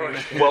Tim Britton.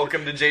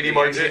 Welcome to JD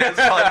Martinez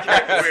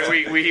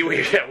podcast.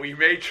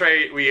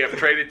 We have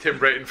traded Tim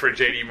Britton for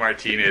JD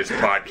Martinez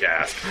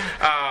podcast.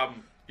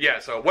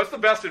 So what's the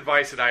best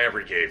advice that I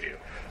ever gave you?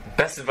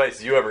 Best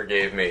advice you ever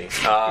gave me.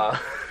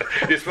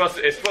 It's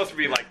supposed to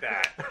be like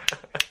that.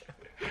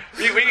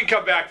 We can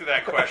come back to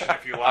that question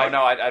if you like. Oh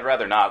no, I'd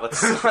rather not.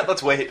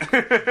 Let's wait.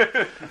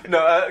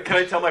 No, can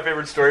I tell my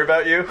favorite story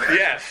about you?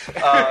 Yes.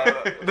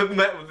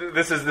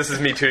 This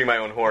is me tooting my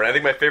own horn. I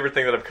think my favorite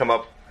thing that I've come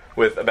up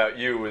with about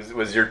you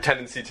was your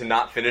tendency to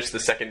not finish the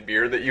second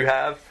beer that you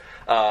have.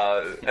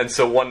 And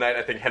so one night,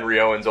 I think Henry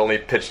Owens only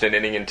pitched an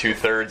inning in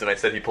 2/3, and I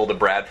said he pulled a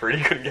Bradford.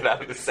 He couldn't get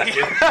out of the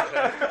second.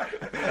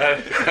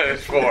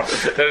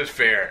 That is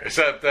fair.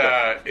 Except,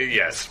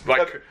 yes,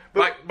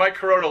 my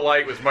Corona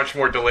Light was much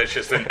more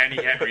delicious than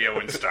any Henry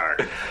Owens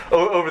start.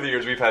 Over the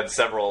years, we've had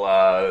several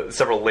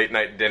late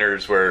night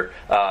dinners where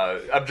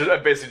I've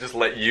basically just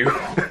let you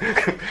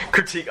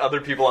critique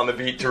other people on the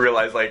beat to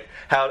realize like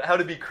how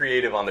to be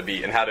creative on the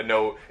beat and how to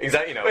know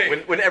exactly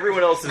when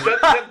everyone else is.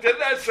 Did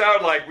that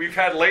sound like we've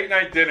had late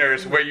night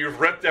dinners where you've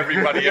ripped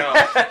everybody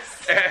else?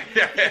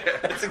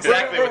 That's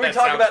exactly where we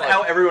talk about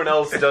how everyone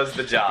else does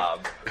the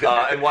job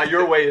and why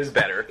your way is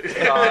better.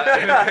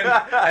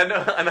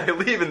 And I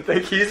leave and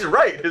think he's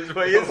right. His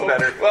way is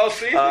better. Well,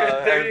 see,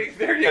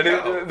 there you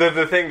go.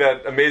 The thing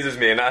that amazes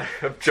me, and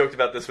I've joked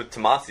about this with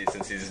Tomasi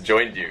since he's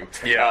joined you,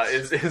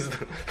 is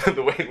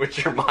the way in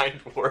which your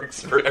mind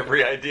works for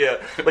every idea.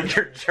 Like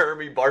your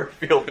Jeremy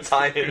Barfield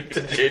tie-in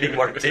to JD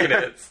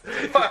Martinez.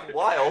 It's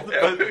wild,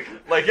 but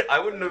like I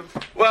wouldn't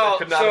have. I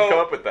could not have come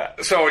up with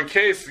that. So, in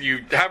case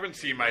you haven't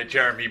seen my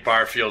Jeremy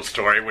Barfield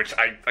story, which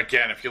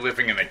if you're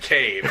living in a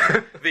cave,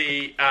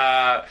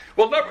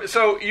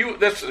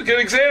 that's a good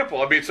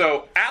example. I mean,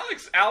 so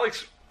Alex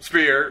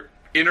Spear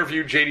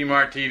interviewed JD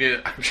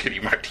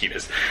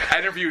Martinez. I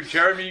interviewed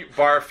Jeremy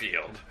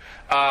Barfield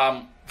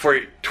for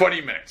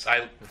 20 minutes.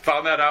 I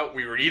found that out.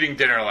 We were eating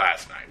dinner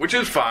last night, which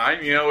is fine.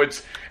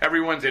 It's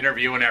everyone's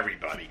interviewing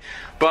everybody,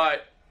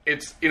 but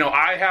it's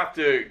I have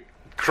to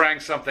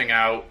crank something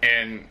out,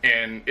 and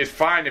it's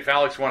fine if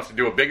Alex wants to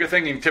do a bigger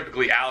thing, and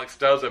typically Alex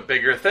does a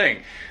bigger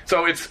thing.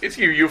 So it's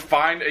you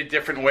find a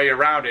different way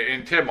around it.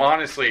 And Tim,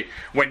 honestly,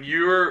 when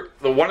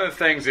one of the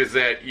things is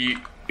that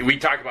we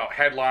talk about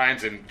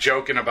headlines and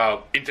joking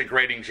about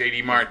integrating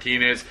JD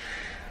Martinez.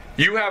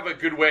 you have a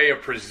good way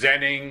of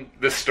presenting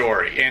the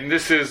story, and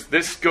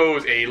this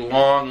goes a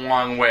long,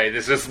 long way.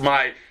 This is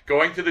my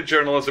going to the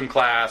journalism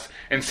class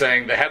and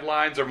saying the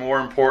headlines are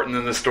more important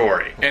than the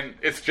story, and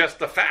it's just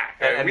the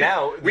fact. And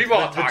now we've the,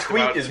 all the talked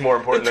tweet about is more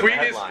important the than tweet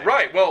the headline. Is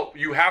right. Well,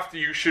 you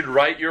should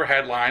write your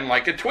headline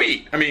like a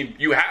tweet. I mean,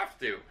 you have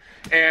to,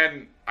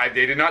 and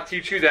they did not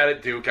teach you that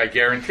at Duke, I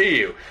guarantee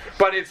you.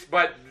 But I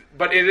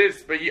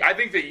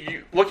think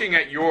that looking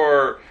at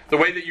the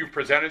way that you've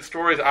presented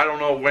stories, I don't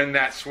know when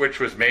that switch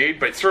was made,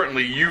 but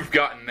certainly you've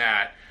gotten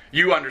that.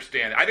 You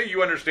understand it. I think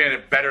you understand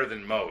it better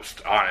than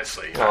most,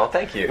 honestly. Oh,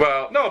 thank you.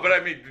 Well, no, but I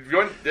mean,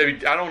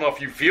 I don't know if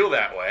you feel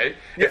that way.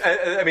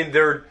 Yeah, I mean,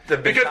 there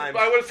have been times.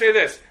 I would say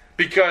this,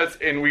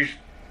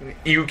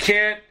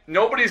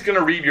 nobody's going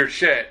to read your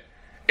shit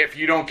if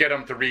you don't get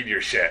them to read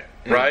your shit,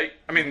 right?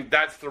 I mean,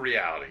 that's the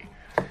reality.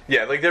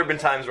 Yeah, like there have been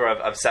times where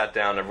I've sat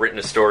down, I've written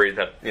a story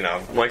that,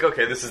 I'm like,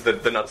 okay, this is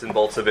the nuts and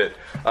bolts of it.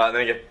 And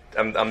then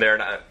I'm there,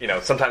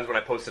 and sometimes when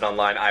I post it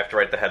online, I have to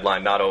write the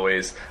headline, not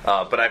always,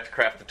 but I have to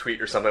craft a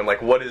tweet or something. I'm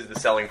like, what is the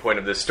selling point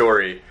of this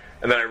story?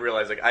 And then I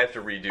realize, I have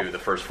to redo the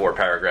first 4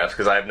 paragraphs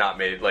because I have not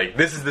made,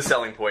 this is the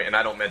selling point, and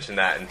I don't mention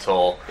that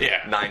until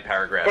 9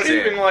 paragraphs But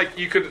in.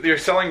 even, your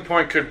selling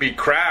point could be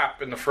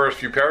crap in the first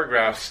few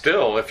paragraphs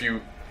still if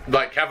you,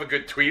 have a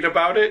good tweet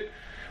about it.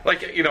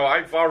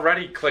 I've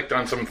already clicked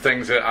on some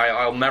things that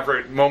I'll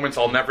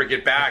never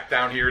get back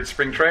down here at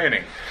spring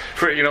training.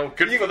 For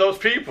for those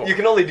people. You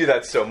can only do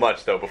that so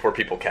much though before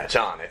people catch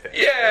on, I think.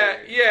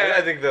 Yeah.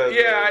 I think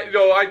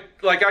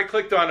I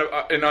clicked on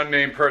an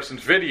unnamed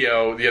person's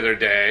video the other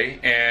day,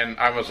 and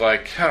I was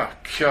like, oh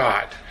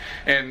God,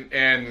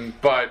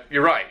 but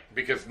you're right,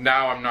 because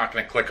now I'm not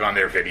going to click on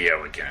their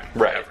video again.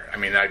 Right. Ever. I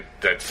mean, I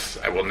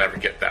will never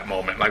get that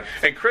moment.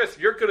 And Chris,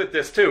 you're good at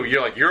this too.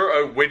 You're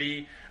a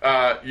witty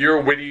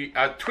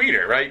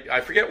tweeter, right?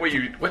 I forget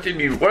what's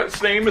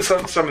the name of some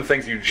of the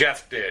things you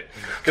just did?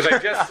 Because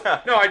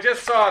I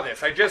just saw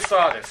this.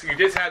 You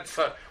just had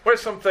what are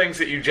some things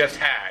that you just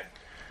had?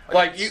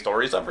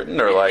 Stories I've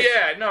written, or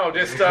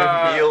just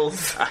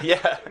meals.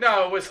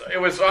 No, it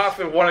was off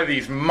of one of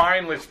these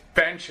mindless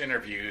bench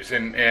interviews,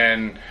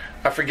 and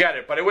I forget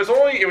it, but it was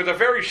a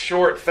very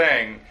short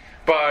thing,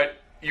 but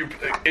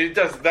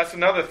that's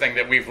another thing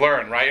that we've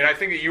learned, right? And I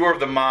think that you are of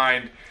the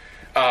mind.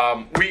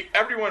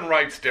 Everyone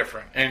writes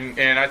different,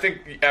 and I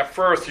think at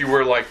first you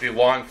were like the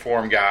long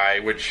form guy,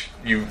 which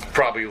you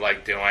probably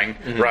like doing,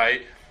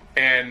 right?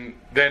 And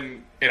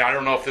then, I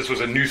don't know if this was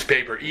a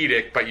newspaper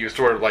edict, but you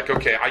sort of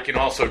okay, I can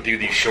also do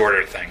these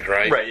shorter things,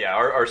 right? Right. Yeah,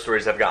 our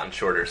stories have gotten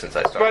shorter since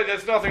I started. But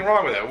there's nothing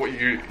wrong with that.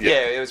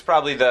 It was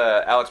probably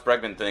the Alex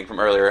Bregman thing from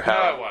earlier.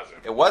 No, it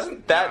wasn't. It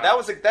wasn't.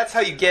 That's how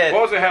you get.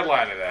 What was the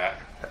headline of that?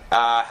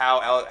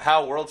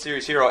 How World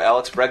Series hero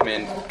Alex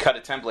Bregman cut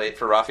a template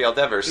for Rafael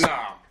Devers.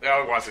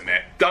 No, it wasn't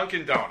it.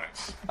 Dunkin'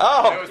 Donuts.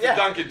 Oh, it was the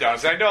Dunkin'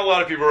 Donuts. I know a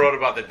lot of people wrote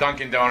about the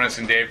Dunkin' Donuts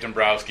and Dave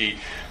Dombrowski,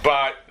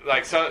 but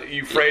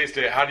you phrased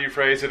it. How do you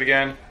phrase it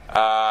again?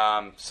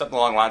 Something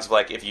along the lines of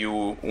if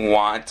you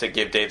want to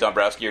give Dave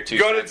Dombrowski your 2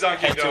 cents,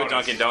 head to a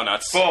Dunkin'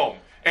 Donuts. Boom.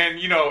 And,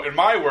 in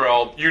my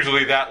world,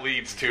 usually that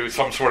leads to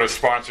some sort of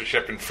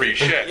sponsorship and free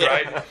shit,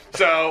 right?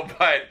 So,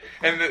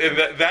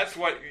 that's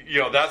what,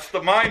 that's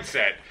the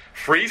mindset.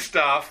 Free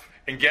stuff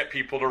and get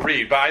people to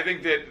read. But I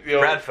think that,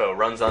 Bradfo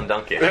runs on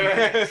Dunkin'.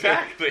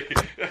 Exactly.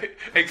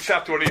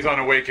 Except when he's on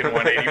Awaken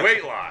 180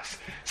 weight loss.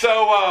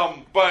 So,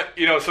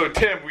 so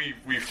Tim,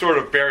 we've sort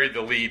of buried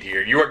the lead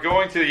here. You are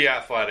going to The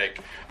Athletic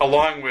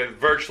along with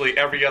virtually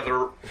every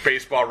other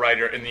baseball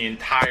writer in the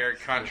entire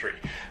country.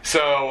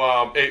 So,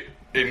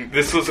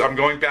 I'm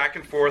going back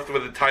and forth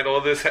with the title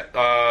of this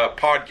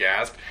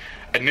podcast.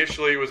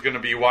 Initially, it was going to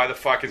be, why the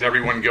fuck is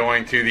everyone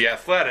going to The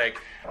Athletic?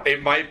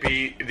 It might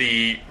be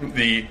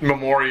the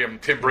Memoriam,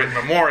 Tim Britton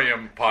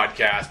Memoriam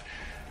podcast,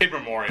 in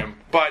memoriam.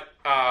 But,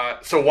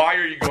 so why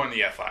are you going to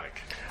The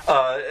Athletic?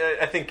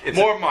 I think it's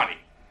more money.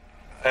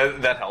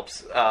 That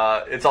helps.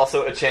 It's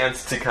also a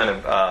chance to kind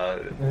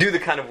of do the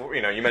kind of,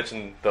 you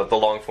mentioned the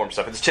long form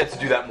stuff. It's a chance to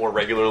do that more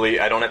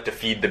regularly. I don't have to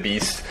feed the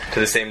beast to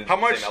the same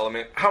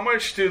element. How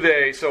much do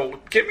they,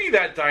 so give me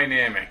that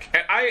dynamic.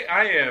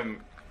 I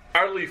am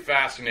utterly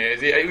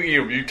fascinated.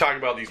 You talk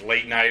about these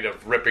late night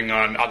of ripping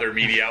on other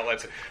media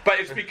outlets,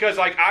 but it's because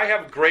I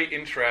have great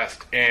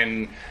interest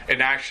in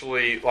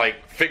actually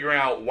figuring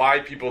out why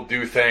people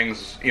do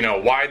things,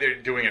 why they're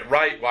doing it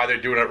right, why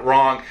they're doing it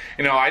wrong.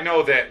 I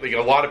know that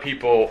a lot of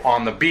people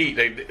on the beat,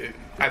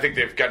 I think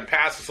they've gotten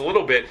past this a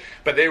little bit,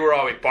 but they were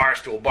always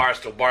Barstool.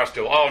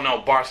 Oh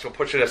no, Barstool,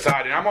 push it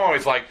aside. And I'm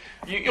always like,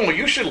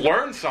 you should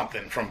learn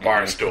something from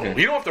Barstool.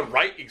 You don't have to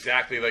write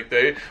exactly like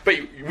they, but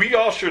we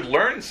all should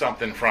learn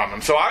something from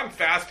them. So I'm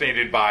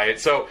fascinated by it.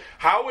 So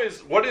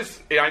what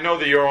is? I know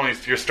that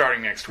you're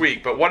starting next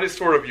week, but what is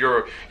sort of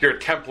your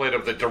template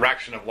of the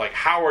direction of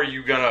how are they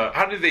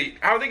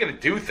gonna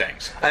do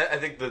things? I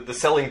think the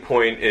selling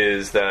point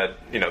is that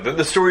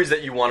the stories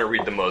that you want to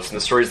read the most and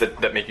the stories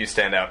that make you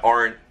stand out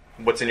aren't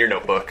what's in your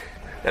notebook,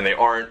 and they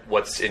aren't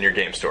what's in your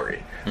game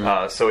story.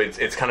 So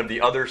it's kind of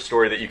the other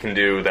story that you can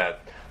do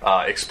that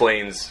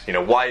explains,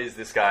 why is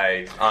this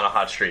guy on a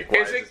hot streak?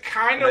 Is it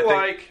kind of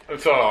like?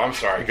 I'm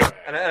sorry. Go ahead.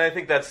 And I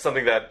think that's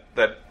something that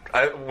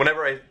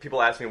whenever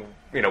people ask me,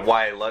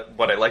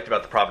 what I liked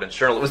about the Providence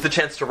Journal, it was the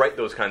chance to write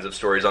those kinds of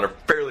stories on a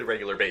fairly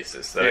regular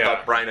basis. I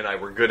thought Brian and I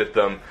were good at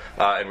them,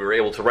 and we were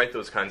able to write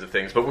those kinds of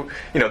things. But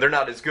they're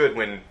not as good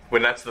when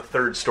that's the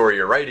third story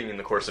you're writing in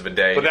the course of a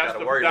day. But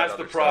that's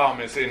the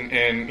problem. Is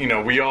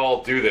in we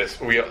all do this.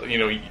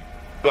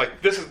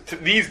 Like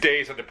these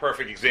days are the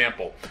perfect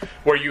example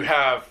where you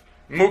have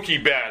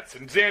Mookie Betts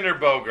and Xander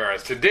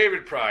Bogaerts and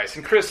David Price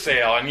and Chris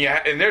Sale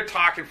and they're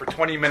talking for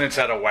 20 minutes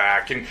out of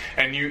whack and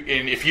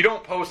if you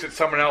don't post it,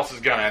 someone else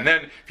is gonna, and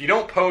then if you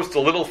don't post the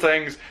little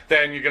things,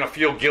 then you're gonna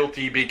feel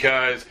guilty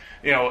because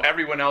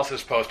everyone else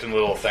is posting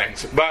little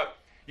things. But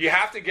you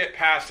have to get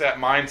past that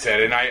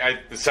mindset, and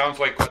it sounds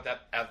like what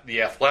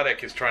the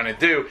Athletic is trying to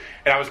do.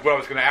 And what I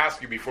was going to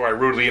ask you before I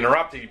rudely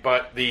interrupted you,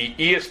 but the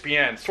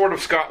ESPN, sort of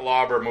Scott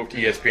Lauber moved to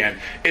ESPN.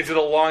 Is it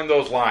along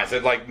those lines?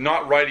 That like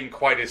not writing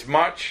quite as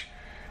much,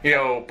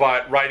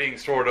 but writing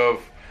sort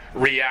of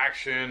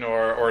reaction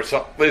or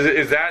something?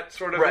 Is that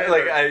sort of right? It,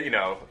 like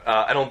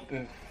I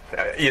don't.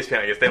 ESPN,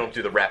 I guess they don't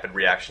do the rapid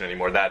reaction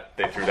anymore. That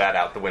they threw that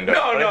out the window.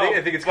 I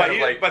think it's kind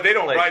of but they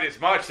don't write as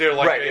much. They're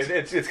like right.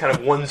 It's kind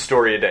of one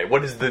story a day.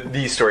 What is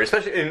the story?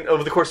 Especially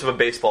over the course of a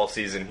baseball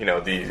season,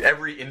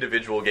 every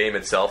individual game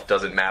itself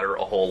doesn't matter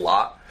a whole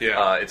lot.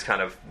 Yeah. It's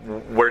kind of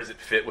where does it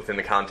fit within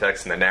the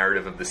context and the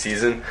narrative of the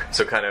season.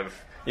 So kind of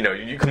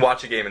you can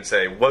watch a game and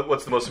say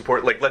what's the most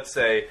important. Like let's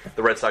say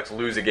the Red Sox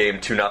lose a game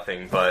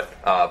 2-0,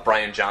 but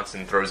Brian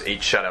Johnson throws 8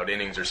 shutout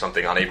innings or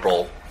something on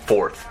April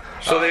 4th.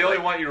 So they only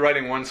want you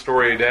writing one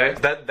story a day?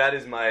 That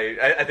is my.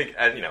 I think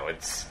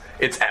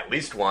it's at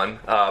least one,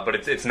 but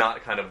it's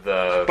not kind of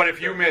the. But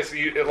if you miss,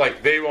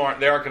 they aren't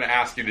going to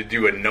ask you to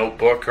do a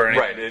notebook or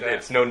anything. Right.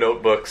 It's no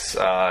notebooks.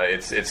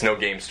 It's no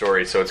game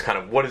story. So it's kind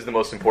of what is the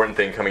most important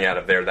thing coming out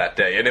of there that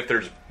day, and if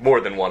there's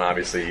more than one,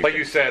 obviously. Like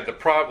you said,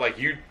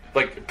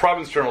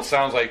 Providence Journal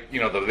sounds like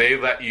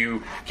they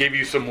gave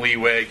you some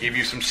leeway, gave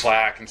you some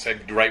slack, and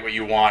said write what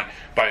you want.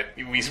 But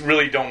we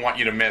really don't want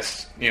you to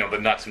miss the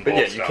nuts and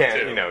bolts. But yeah, you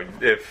can't.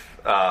 Too.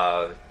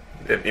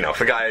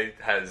 If a guy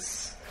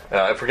has.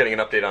 If we're getting an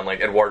update on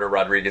like Eduardo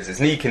Rodriguez's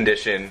knee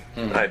condition,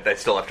 I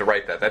still have to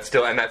write that. That's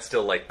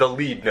still like the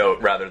lead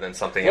note rather than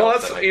something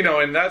else.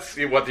 Well, and that's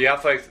what the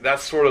Athletics.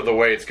 That's sort of the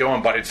way it's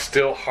going. But it's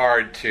still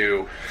hard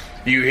to.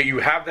 You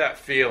have that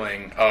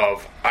feeling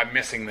of I'm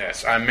missing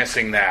this, I'm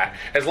missing that.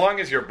 As long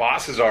as your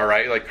bosses are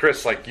right, like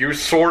Chris, like you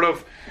sort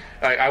of.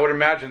 I would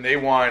imagine they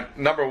want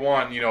number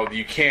one.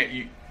 You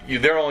can't.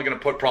 They're only going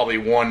to put probably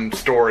one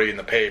story in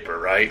the paper,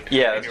 right?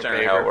 Yeah, that's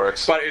generally how it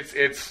works. But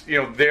it's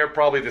they're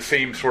probably the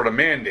same sort of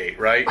mandate,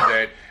 right?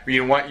 That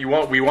we want you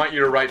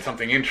to write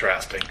something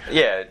interesting.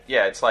 Yeah.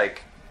 It's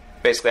like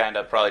basically I end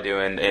up probably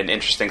doing an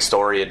interesting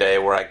story a day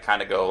where I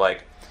kind of go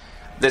like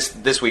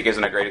this week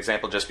isn't a great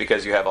example just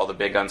because you have all the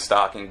big guns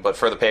stocking, but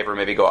for the paper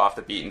maybe go off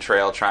the beaten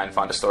trail, try and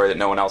find a story that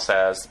no one else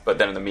has. But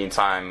then in the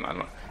meantime, I don't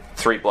know,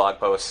 3 blog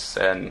posts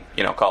and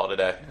call it a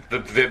day.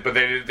 But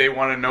they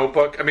want a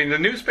notebook. I mean, the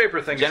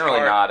newspaper thing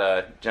generally not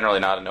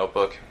a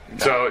notebook.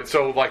 No.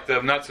 So like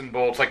the nuts and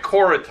bolts, like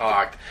Cora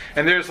talked,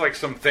 and there's like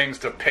some things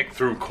to pick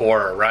through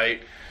Cora,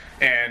 right?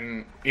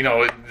 And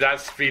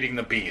that's feeding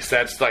the beast.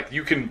 That's like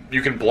you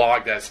can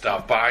blog that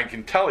stuff, but I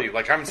can tell you,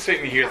 like I'm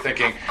sitting here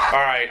thinking, all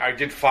right, I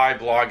did 5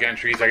 blog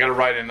entries. I got to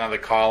write another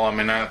column,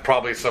 and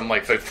probably some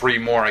like the 3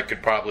 more I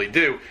could probably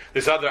do.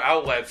 There's other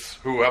outlets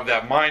who have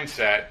that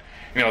mindset.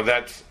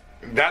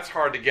 That's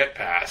hard to get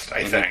past,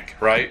 I think,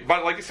 right?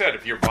 But like I said,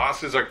 if your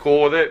bosses are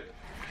cool with it,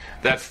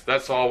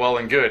 that's all well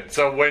and good.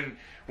 So when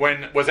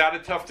was that a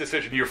tough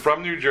decision? You're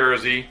from New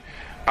Jersey,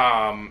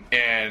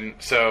 and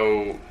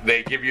so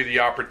they give you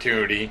the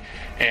opportunity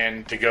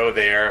and to go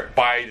there.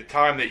 By the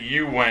time that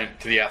you went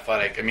to the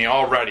Athletic, I mean,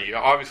 already,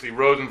 obviously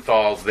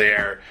Rosenthal's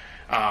there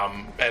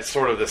as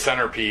sort of the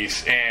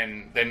centerpiece,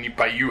 and then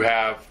you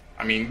have.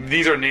 I mean,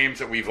 these are names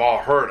that we've all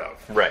heard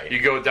of. Right. You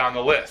go down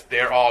the list.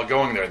 They're all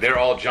going there. They're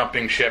all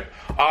jumping ship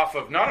off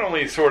of not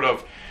only sort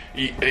of...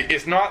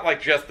 It's not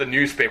like just the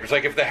newspapers.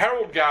 Like if the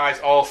Herald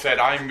guys all said,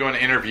 I'm going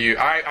to interview...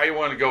 I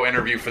want to go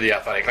interview for the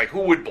Athletic. Like,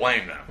 who would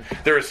blame them?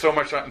 There is so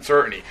much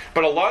uncertainty.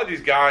 But a lot of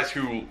these guys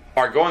who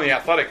are going to the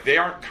Athletic, they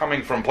aren't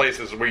coming from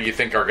places where you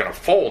think are going to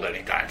fold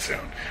anytime soon.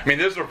 I mean,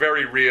 those are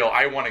very real,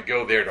 I want to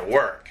go there to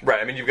work.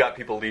 Right. I mean, you've got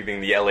people leaving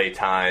the LA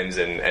Times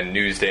and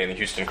Newsday and the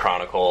Houston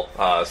Chronicle.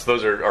 So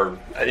those are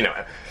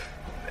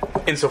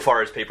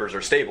insofar as papers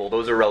are stable,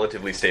 those are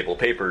relatively stable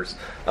papers.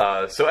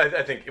 So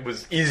I think it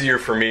was easier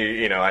for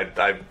me,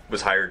 I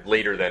was hired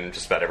later than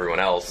just about everyone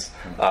else,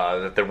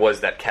 that there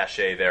was that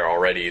cachet there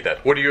already.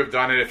 That would you have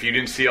done it if you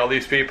didn't see all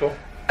these people?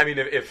 I mean,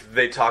 if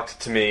they talked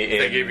to me in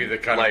they gave you the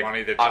kind like of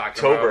money they're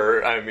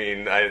October, I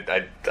mean,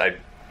 I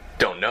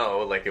don't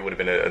know. Like, it would have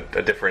been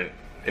a different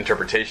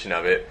interpretation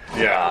of it.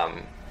 Yeah.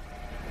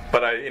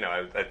 But I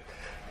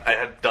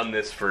had done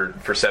this for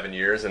 7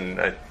 years, and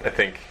I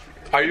think...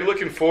 Are you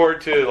looking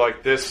forward to,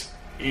 like, this...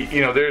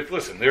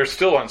 there's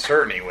still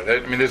uncertainty with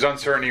it. I mean, there's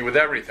uncertainty with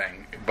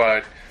everything.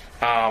 But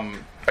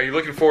are you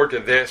looking forward to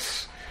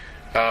this?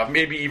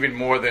 Maybe even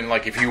more than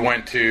like if you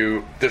went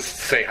to this,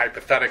 say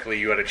hypothetically,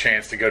 you had a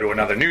chance to go to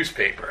another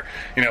newspaper.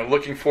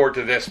 Looking forward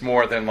to this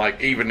more than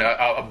like even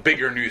a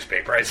bigger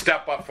newspaper. I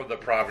step up for the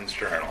Providence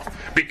Journal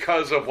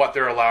because of what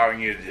they're allowing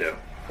you to do.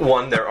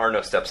 One, there are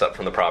no steps up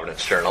from the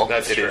Providence Journal.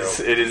 That's true.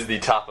 It is the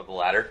top of the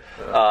ladder.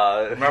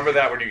 Remember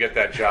that when you get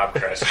that job,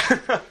 Chris.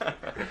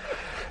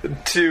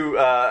 Two,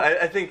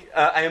 I think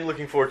I am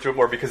looking forward to it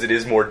more because it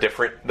is more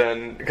different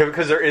than...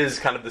 Because there is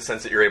kind of the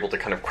sense that you're able to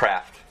kind of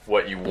craft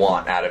what you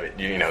want out of it.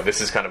 This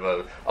is kind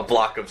of a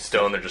block of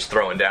stone they're just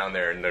throwing down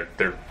there, and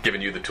they're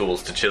giving you the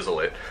tools to chisel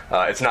it.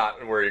 It's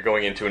not where you're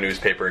going into a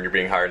newspaper and you're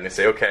being hired and they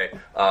say, okay,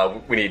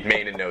 we need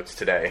maiden notes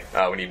today.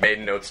 We need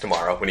maiden notes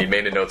tomorrow. We need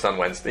maiden notes on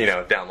Wednesday,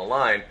 down the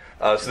line.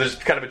 So there's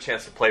kind of a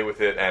chance to play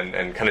with it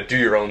and kind of do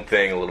your own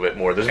thing a little bit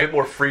more. There's a bit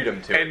more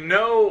freedom to it. And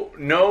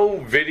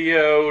no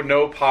video,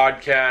 no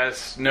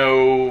podcasts,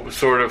 no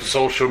sort of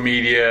social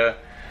media,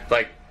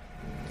 like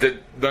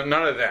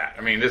none of that.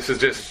 I mean, this is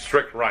just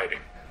strict writing.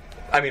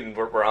 I mean,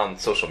 we're on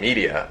social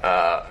media,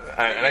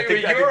 and I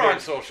think on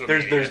social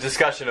media. There's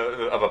discussion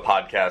of a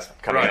podcast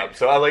coming up.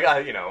 So I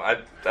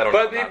don't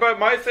know. But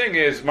my thing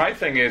is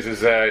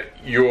that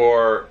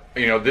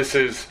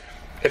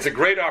it's a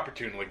great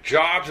opportunity. Like,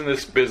 jobs in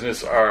this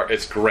business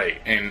it's great,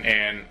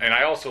 and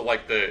I also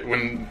like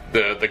when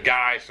the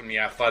guys from The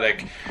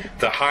Athletic,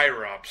 the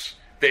higher ups,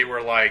 they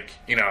were like,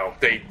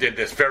 they did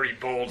this very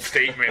bold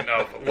statement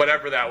of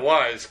whatever that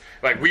was,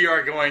 like, we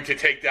are going to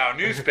take down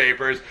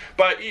newspapers.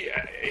 But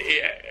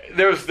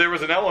there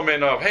was an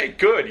element of, hey,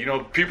 good,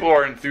 people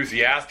are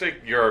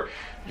enthusiastic. You're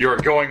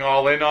going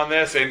all in on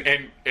this,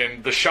 and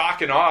the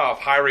shock and awe of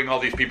hiring all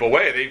these people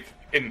away.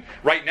 And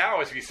right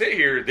now, as we sit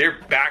here, they're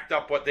backed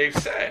up what they've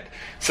said.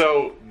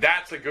 So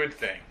that's a good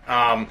thing.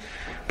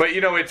 But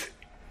it's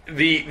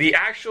the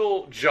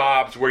actual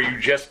jobs where you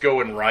just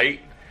go and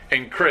write.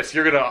 And Chris,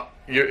 you're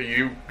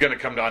gonna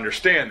come to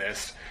understand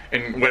this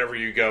in wherever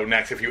you go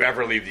next, if you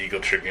ever leave the Eagle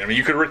Tribune. I mean,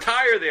 you could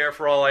retire there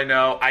for all I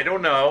know. I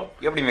don't know.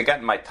 You haven't even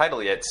gotten my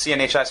title yet.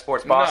 CNHI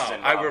Sports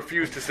Boston. No, I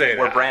refuse to say that.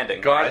 We're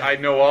branding. God, right?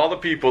 I know all the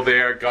people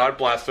there. God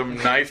bless them.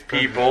 Nice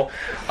people.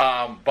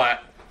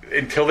 But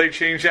until they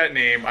change that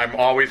name, I'm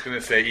always going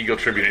to say Eagle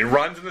Tribune. It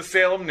runs in the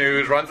Salem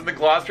News, runs in the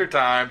Gloucester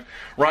Times,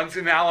 runs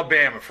in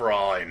Alabama for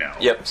all I know.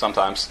 Yep,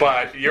 sometimes.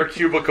 But your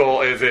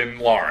cubicle is in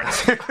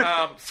Lawrence.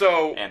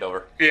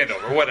 Andover,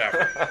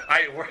 whatever.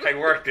 I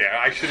worked there.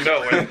 I should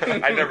know.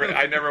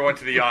 I never went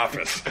to the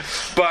office.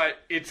 But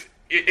it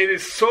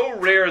is so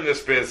rare in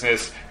this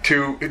business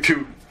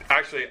to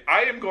actually,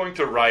 I am going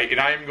to write,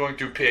 and I am going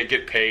to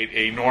get paid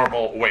a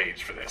normal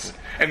wage for this.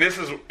 And this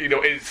is,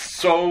 it's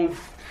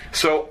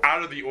so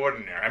out of the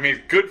ordinary. I mean,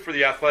 it's good for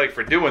The Athletic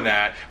for doing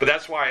that, but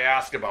that's why I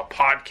ask about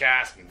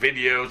podcasts and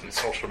videos and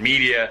social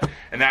media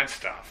and that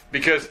stuff.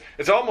 Because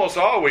it's almost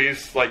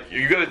always like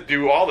you got to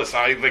do all this.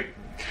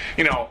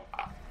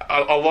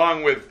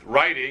 Along with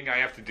writing, I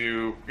have to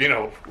do,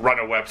 run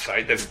a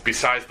website. That's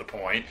besides the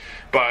point.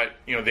 But,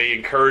 they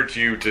encourage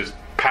you to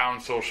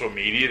pound social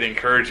media. They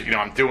encourage,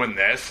 I'm doing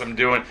this, and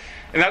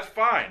that's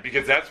fine,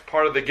 because that's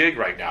part of the gig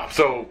right now.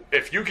 So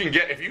if you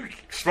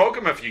smoke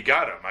them if you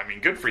got them, I mean,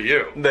 good for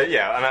you. And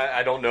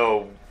I don't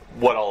know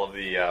what all of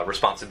the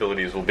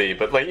responsibilities will be,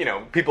 but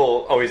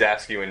people always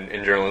ask you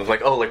in journalism,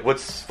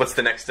 what's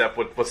the next step?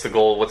 What's the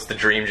goal? What's the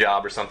dream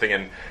job or something?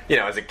 And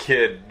as a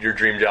kid, your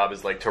dream job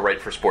is to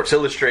write for Sports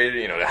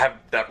Illustrated, to have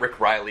that Rick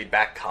Riley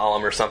back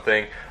column or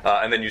something,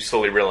 and then you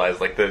slowly realize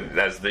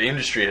as the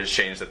industry has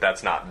changed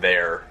that's not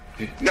there.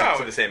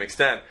 To the same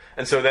extent.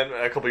 And so then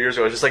a couple of years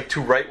ago, I was just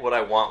to write what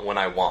I want when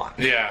I want.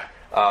 Yeah.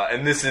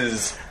 And this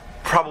is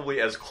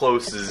probably as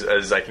close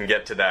as I can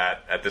get to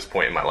that at this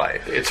point in my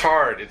life. It's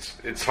hard.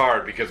 It's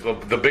hard because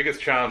the biggest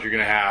challenge you're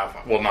going to have,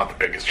 well, not the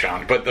biggest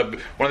challenge, but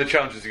one of the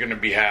challenges you're going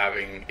to be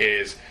having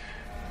is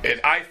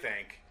I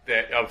think,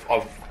 that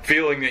of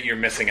feeling that you're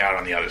missing out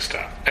on the other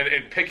stuff.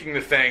 And picking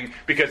the thing,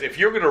 because if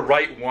you're going to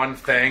write one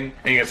thing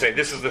and you're going to say,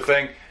 this is the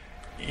thing,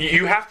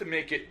 you have to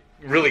make it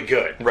really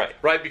good.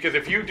 Right? Because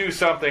if you do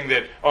something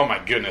that, oh my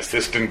goodness,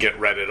 this didn't get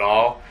read at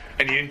all,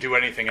 and you didn't do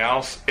anything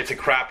else, it's a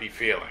crappy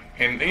feeling.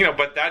 And,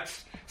 but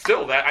that's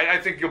still that. I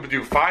think you'll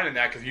do fine in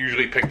that because you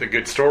usually pick the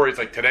good stories.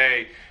 Like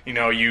today,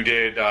 you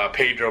did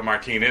Pedro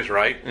Martinez,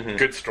 right? Mm-hmm.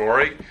 Good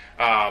story.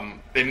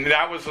 And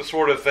that was the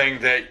sort of thing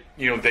that,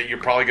 that you're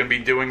probably going to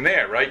be doing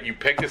there, right? You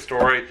pick a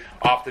story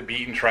off the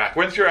beaten track.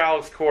 When's your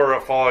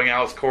following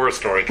Alex Cora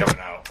story coming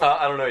out?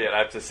 I don't know yet. I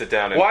have to sit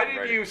down and Why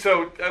didn't you,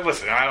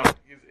 listen, I don't,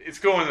 it's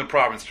going in the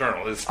Providence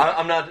Journal.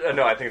 I'm not.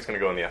 No, I think it's going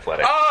to go in The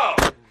Athletic.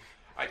 Oh,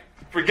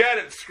 forget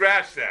it.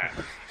 Scratch that.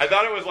 I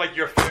thought it was like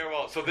your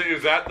farewell. So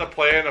is that the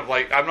plan of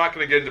I'm not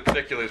going to get into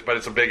particulars, but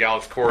it's a big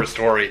Alex Cora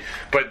story.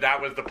 But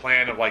that was the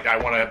plan of I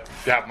want to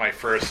have my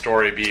first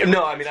story be.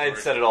 No, I mean I had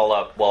set it all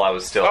up while I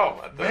was still.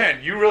 Oh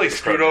man, you really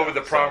screwed over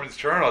the Providence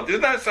Journal.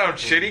 Didn't that sound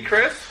shitty,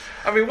 Chris?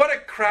 I mean, what a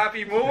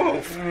crappy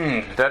move.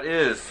 That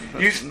is.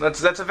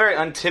 That's a very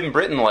un-Tim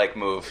Britton-like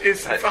move.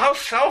 How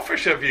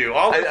selfish of you.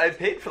 I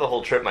paid for the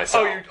whole trip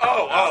myself.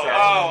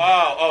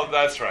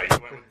 That's right. You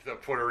went to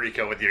Puerto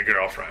Rico with your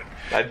girlfriend.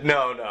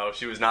 No,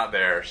 she was not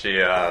there. She.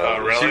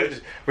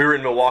 Really? We were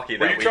in Milwaukee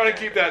that weekend. Were you trying to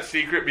keep that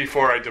secret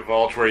before I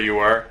divulged where you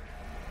were?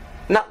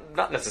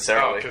 Not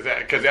necessarily.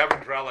 Because Evan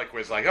Drellick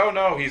was like, oh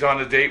no, he's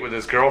on a date with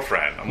his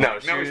girlfriend. No,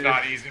 he's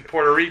not. He's in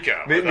Puerto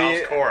Rico.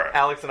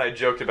 Alex and I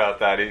joked about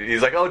that.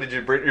 He's like, oh, did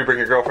you bring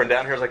your girlfriend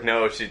down here? I was like,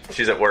 no,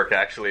 she's at work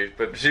actually.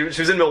 But she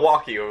was in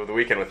Milwaukee over the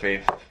weekend with me.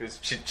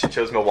 She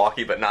chose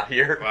Milwaukee, but not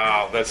here.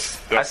 Wow,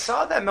 that's... I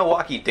saw that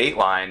Milwaukee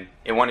Dateline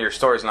in one of your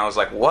stores, and I was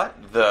like, what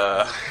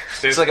the...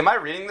 It's like, am I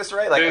reading this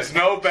right? Like, there's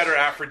no better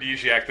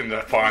aphrodisiac than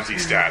the Fonzie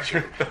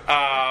statue.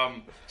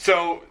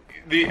 So...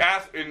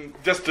 And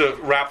just to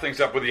wrap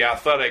things up with the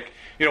Athletic,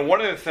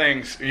 one of the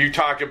things you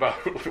talk about,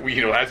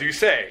 as you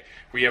say,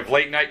 we have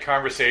late night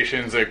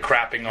conversations that are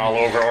crapping all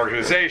over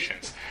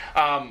organizations.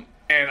 And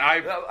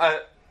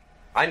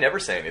I never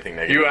say anything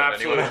negative. You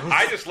absolutely.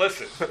 I just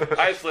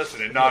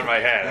listen and nod my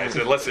head. I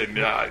said, listen,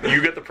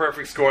 you get the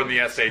perfect score in the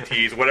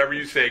SATs. Whatever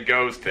you say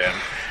goes, Tim.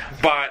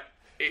 But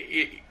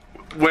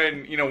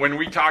when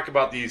we talk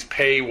about these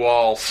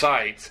paywall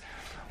sites,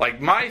 like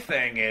my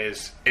thing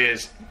is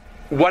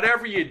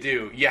whatever you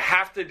do, you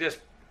have to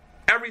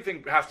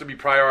everything has to be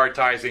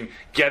prioritizing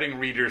getting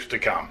readers to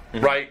come,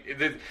 right?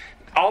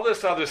 All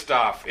this other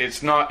stuff,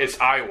 it's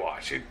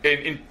eyewash.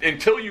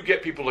 Until you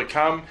get people to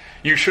come,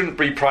 you shouldn't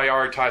be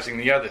prioritizing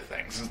the other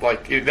things. It's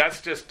like, that's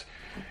just,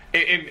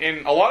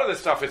 in a lot of this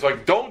stuff, it's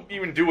like, don't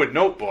even do a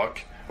notebook,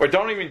 or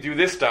don't even do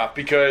this stuff,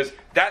 because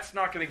that's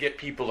not going to get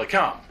people to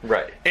come.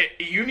 Right.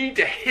 You need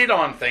to hit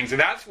on things, and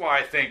that's why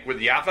I think with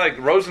the Athletic,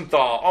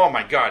 Rosenthal, oh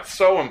my God,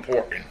 so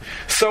important.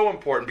 So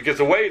important, because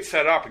the way it's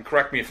set up, and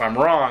correct me if I'm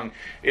wrong,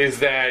 is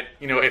that,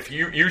 if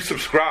you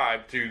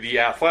subscribe to the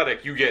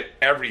Athletic, you get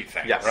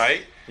everything, yes.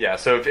 Right? Yeah,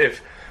 so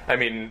if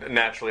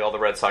naturally, all the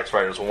Red Sox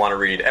writers will want to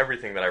read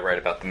everything that I write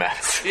about the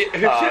Mets.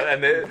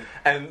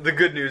 And the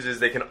good news is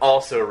they can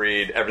also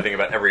read everything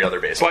about every other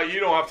baseball. But you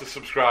don't have to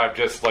subscribe,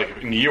 just like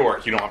in New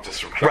York, you don't have to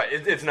subscribe.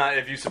 Right, it's not,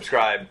 if you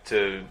subscribe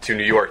to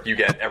New York, you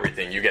get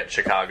everything. You get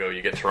Chicago,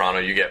 you get Toronto,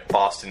 you get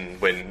Boston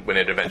when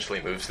it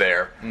eventually moves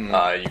there.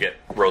 You get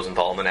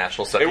Rosenthal and the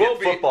national stuff. It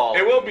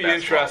will be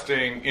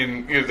interesting.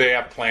 They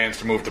have plans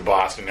to move to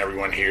Boston.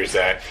 Everyone hears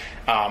that.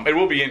 It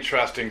will be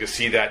interesting to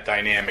see that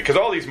dynamic, because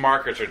all these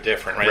markets are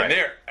different, right?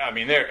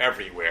 And they're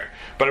everywhere.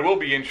 But it will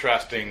be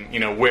interesting,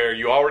 where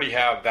you already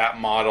have that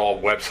model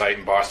website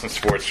in Boston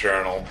Sports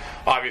Journal.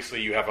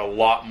 Obviously, you have a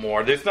lot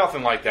more. There's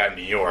nothing like that in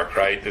New York,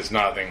 right? There's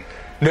nothing.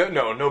 No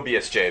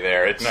BSJ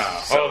there.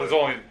 There's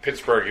only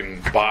Pittsburgh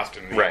and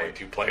Boston, the only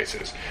two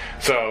places.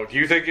 So, do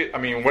you think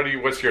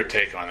what's your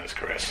take on this,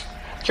 Chris?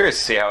 Curious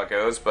to see how it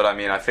goes, but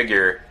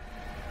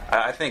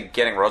I think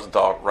getting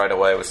Rosenthal right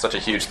away was such a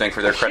huge thing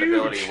for their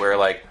credibility, where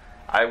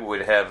I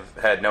would have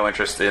had no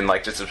interest in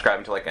just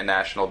subscribing to a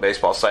national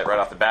baseball site right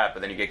off the bat,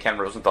 but then you get Ken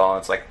Rosenthal and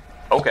it's like,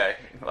 okay,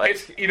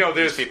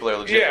 these people are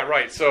legit. Yeah,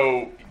 right.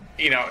 So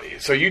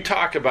so you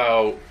talk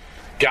about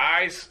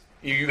guys.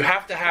 You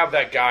have to have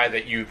that guy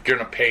that you're going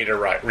to pay to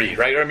read,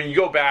 right? I mean, you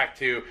go back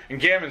to, and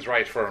Gammons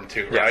writes for him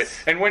too, right? Yes.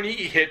 And when he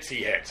hits,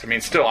 he hits. I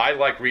mean, still, I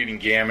like reading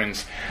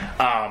Gammons,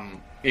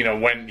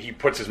 when he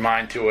puts his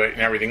mind to it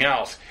and everything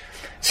else.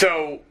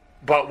 So,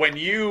 but when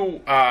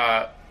you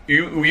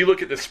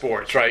look at the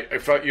sports, right?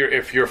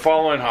 If you're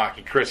following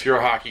hockey, Chris, you're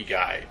a hockey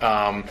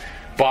guy.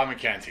 Bob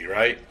McKenzie,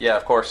 right? Yeah,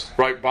 of course.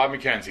 Right, Bob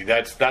McKenzie.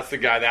 That's the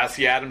guy. That's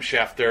the Adam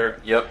Schefter.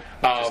 Yep.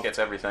 Just gets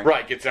everything.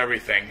 Right, gets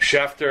everything.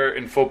 Schefter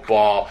in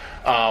football,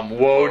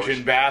 Woj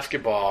in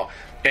basketball.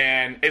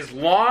 And as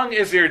long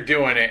as they're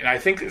doing it, and I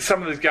think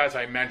some of these guys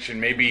I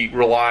mentioned maybe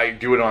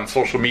do it on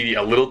social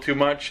media a little too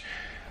much.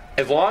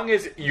 As long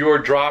as you're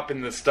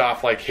dropping the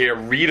stuff here,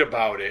 read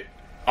about it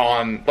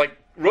on,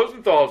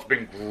 Rosenthal's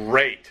been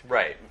great.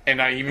 Right.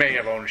 And he may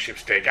have ownership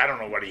stake. I don't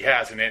know what he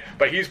has in it.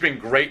 But he's been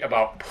great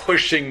about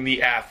pushing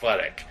the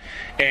Athletic.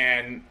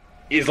 And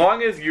as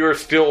long as you're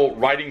still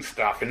writing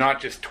stuff and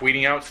not just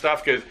tweeting out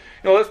stuff, because,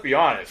 let's be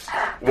honest,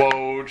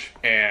 Woj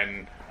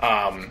and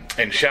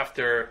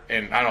Schefter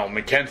and, I don't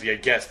know, McKenzie, I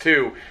guess,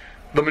 too,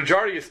 the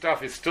majority of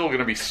stuff is still going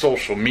to be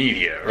social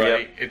media,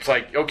 right? Yep. It's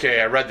like,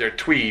 okay, I read their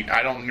tweet.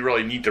 I don't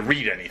really need to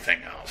read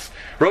anything else.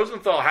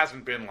 Rosenthal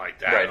hasn't been like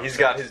that. Right, he's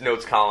got his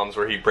notes columns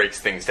where he breaks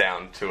things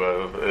down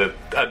to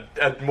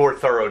a more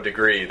thorough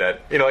degree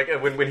that,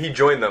 when he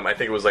joined them, I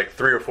think it was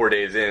 3 or 4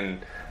 days in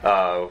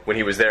when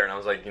he was there, and I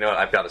was like,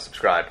 I've got to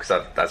subscribe,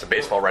 because as a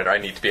baseball writer, I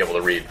need to be able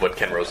to read what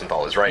Ken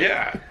Rosenthal is writing.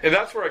 Yeah, and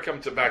that's where I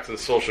come back to the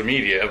social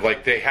media of,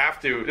 they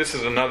have to, this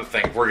is another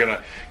thing, if we're going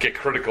to get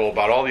critical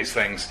about all these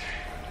things.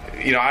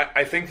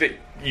 I think that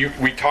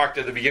we talked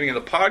at the beginning of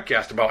the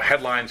podcast about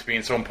headlines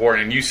being so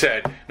important, and you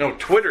said, no,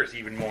 Twitter's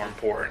even more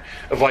important.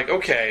 Of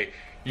okay,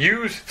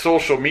 use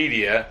social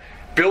media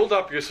build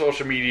up your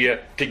social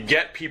media to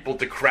get people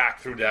to crack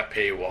through that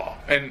paywall.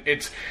 And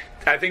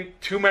I think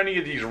too many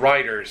of these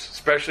writers,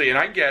 especially, and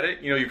I get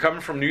it, you're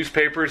coming from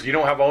newspapers, you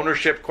don't have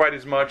ownership quite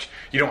as much,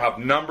 you don't have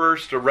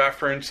numbers to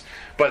reference,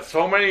 but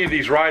so many of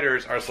these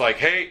writers are like,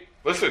 hey,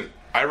 listen,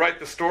 I write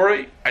the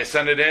story, I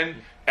send it in,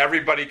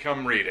 everybody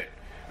come read it.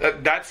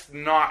 That's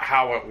not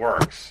how it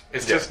works.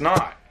 It's just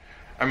not.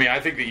 I mean, I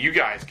think that you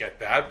guys get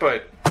that,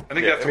 but I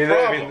think that's a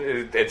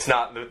problem. It's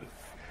not...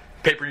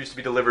 Paper used to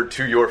be delivered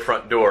to your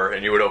front door,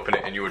 and you would open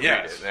it and you would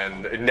read it.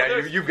 And now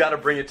you've got to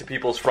bring it to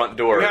people's front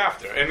door. You have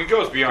to, and it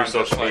goes beyond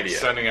just like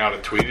sending out a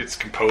tweet. It's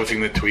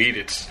composing the tweet.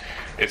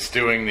 It's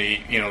doing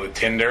the the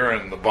Tinder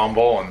and the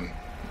Bumble, and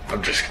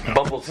I'm just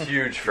Bumble's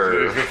huge for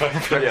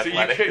the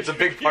Athletic. It's a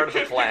big part of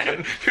the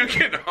plan. You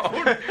can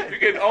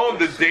own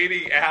the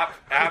dating app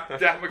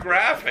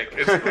demographic.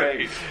 It's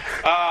great.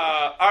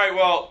 All right,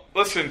 well,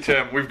 listen,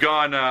 Tim, we've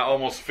gone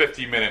almost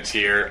 50 minutes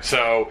here.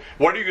 So,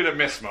 what are you going to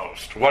miss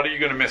most? What are you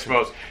going to miss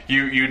most?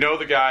 You know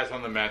the guys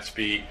on the Mets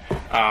beat.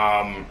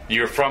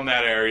 You're from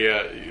that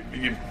area.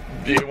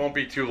 It won't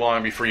be too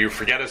long before you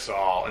forget us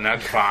all, and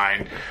that's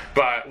fine.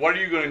 But what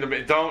are you going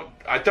to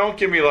don't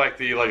give me like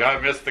I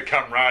missed the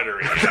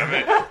camaraderie.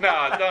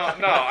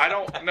 I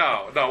don't.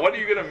 No. What are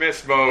you going to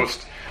miss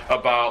most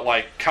about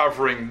like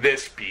covering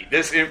this beat?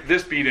 This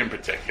beat in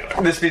particular.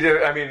 This beat.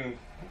 I mean,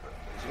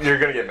 you're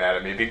going to get mad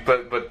at me,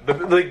 but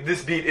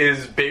this beat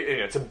is big.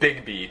 It's a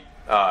big beat.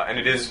 And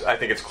it is. I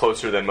think it's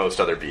closer than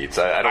most other beats.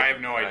 I have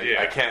no idea.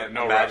 I can't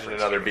imagine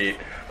another beat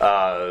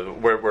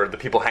where the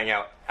people hang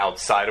out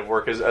outside of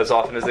work as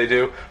often as they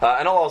do.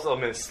 And I'll also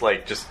miss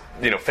just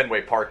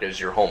Fenway Park as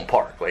your home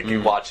park. Like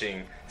you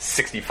watching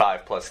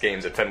 65 plus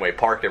games at Fenway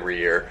Park every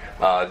year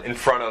in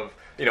front of.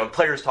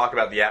 Players talk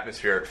about the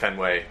atmosphere at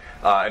Fenway,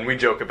 and we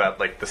joke about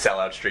the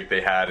sellout streak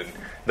they had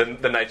and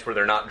the nights where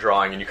they're not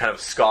drawing, and you kind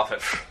of scoff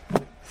at.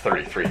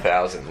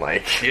 33,000,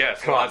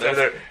 yes, come on,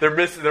 they're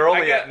missing. They're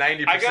only at 90%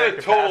 capacity. I got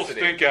a total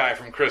stink eye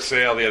from Chris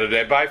Sale the other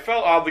day, but I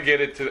felt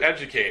obligated to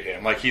educate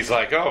him. He's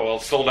like, oh, well,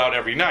 it's sold out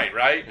every night,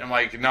 right? I'm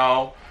like,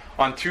 no.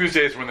 On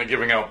Tuesdays when they're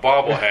giving out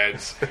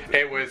bobbleheads,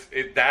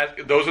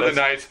 those are the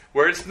nights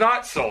where it's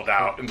not sold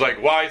out. And it's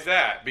like, why is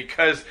that?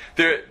 Because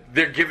they're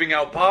giving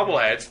out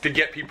bobbleheads to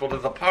get people to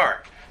the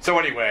park. So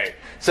anyway,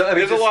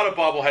 there's a lot of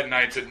bobblehead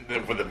nights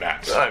with the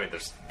Mets. I mean,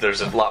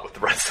 there's a lot with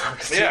the Red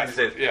Sox too these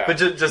days. Yeah. But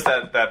just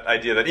that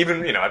idea that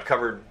even I've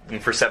covered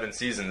them for 7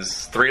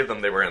 seasons. 3 of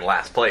them they were in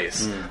last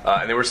place,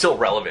 and they were still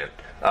relevant.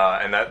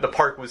 And that the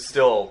park was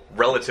still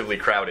relatively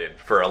crowded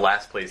for a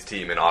last place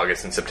team in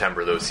August and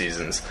September those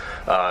seasons,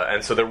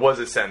 and so there was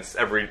a sense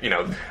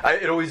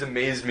it always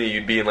amazed me.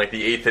 You'd be in the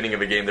 8th inning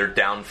of a game, they're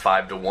down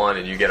 5-1,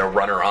 and you get a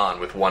runner on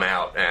with 1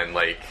 out, and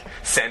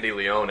Sandy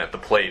Leon at the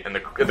plate, and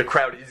the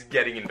crowd is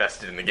getting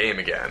invested in the game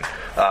again,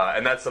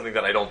 and that's something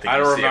that I don't think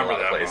you see in a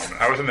lot of places.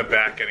 I was in the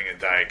back getting a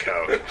Diet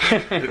Coke.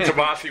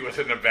 Tomasi was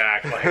in the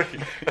back,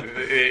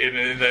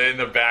 in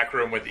the back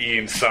room with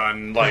Ian's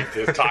son,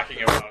 just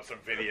talking about some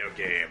video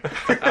game.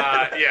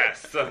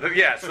 Yes. So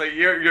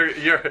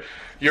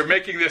you're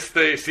making this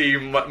thing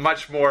seem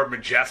much more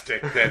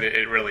majestic than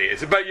it really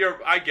is. But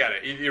I get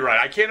it. You're right.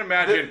 I can't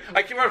imagine.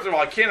 First of all,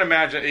 I can't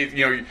imagine.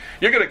 You're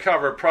going to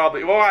cover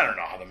probably. Well, I don't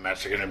know how the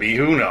Mets are going to be.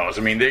 Who knows?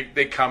 I mean,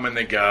 they come and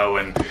they go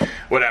and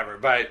whatever.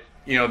 But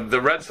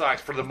the Red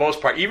Sox, for the most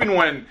part, even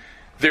when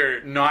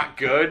they're not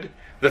good.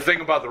 The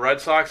thing about the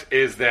Red Sox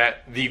is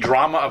that the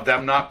drama of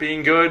them not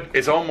being good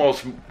is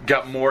almost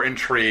got more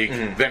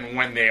intrigue than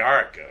when they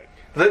are good.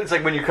 It's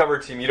like when you cover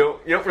a team, you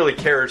don't really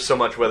care so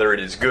much whether it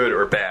is good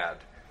or bad.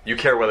 You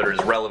care whether it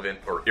is relevant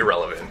or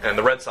irrelevant, and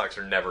the Red Sox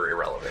are never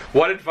irrelevant.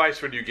 What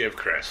advice would you give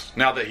Chris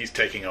now that he's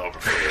taking over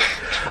for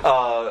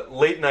you?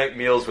 Late night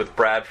meals with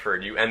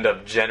Bradford, you end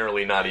up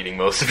generally not eating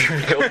most of your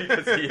meal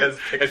because he has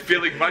and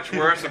feeling much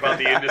worse about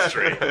the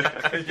industry.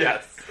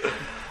 Yes.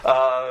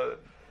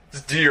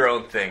 Just do your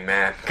own thing,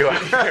 man. Go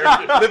out here,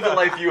 live the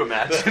life you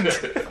imagined.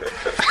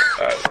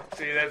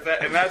 See,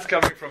 that's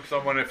coming from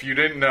someone, if you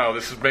didn't know,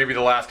 this is maybe the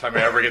last time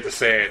I ever get to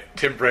say it,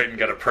 Tim Brayton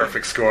got a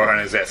perfect score on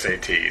his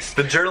SATs.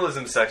 The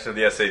journalism section of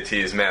the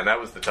SATs, man, that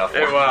was the tough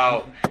one.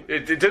 Well,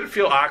 it didn't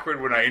feel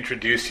awkward when I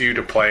introduced you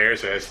to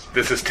players as,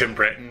 this is Tim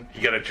Brayton,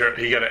 he got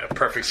a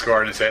perfect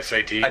score on his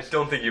SATs. I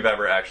don't think you've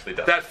ever actually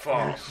done that. That's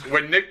false.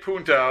 When Nick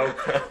Punto,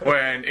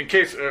 in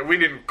case we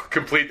didn't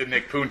complete the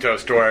Nick Punto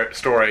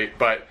story,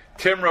 but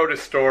Tim wrote a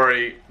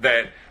story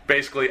that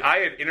basically I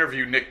had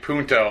interviewed Nick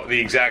Punto, the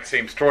exact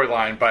same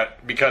storyline,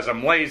 but because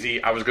I'm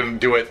lazy, I was going to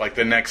do it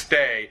the next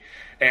day.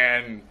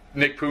 And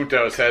Nick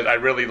Punto said, I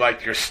really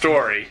liked your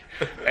story,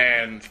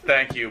 and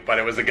thank you, but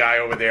it was a guy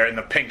over there in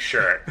the pink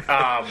shirt.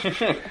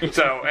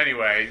 So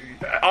anyway,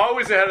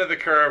 always ahead of the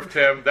curve,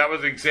 Tim. That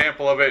was an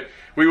example of it.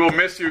 We will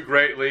miss you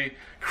greatly.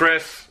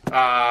 Chris,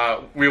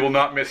 we will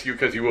not miss you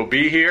because you will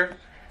be here.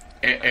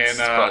 That's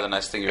probably the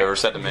nicest thing you've ever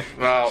said to me.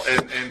 Well,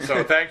 and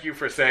so thank you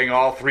for saying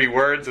all 3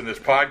 words in this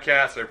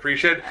podcast. I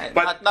appreciate it.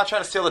 But not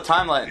trying to steal the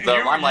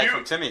limelight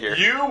from Timmy here.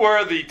 You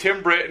were the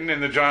Tim Britton in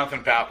the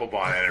Jonathan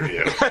Papelbon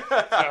interview. So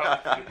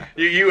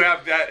you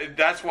have that.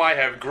 That's why I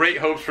have great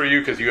hopes for you,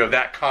 because you have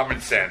that common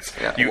sense.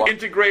 Yeah, you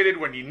integrated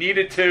when you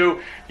needed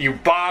to. You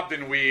bobbed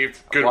and weaved.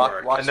 Good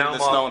work. Watching the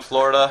snow in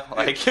Florida.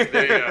 There you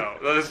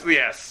go.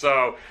 Yes.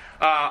 So.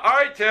 All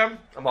right, Tim.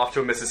 I'm off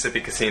to a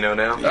Mississippi casino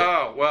now.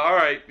 Oh, well, all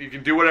right. You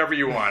can do whatever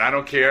you want. I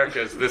don't care,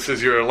 because this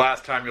is your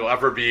last time you'll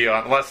ever be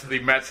on, unless the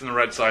Mets and the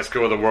Red Sox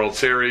go to the World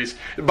Series.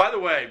 By the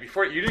way,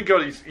 before you didn't go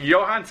to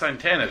Johan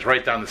Santana is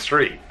right down the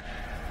street.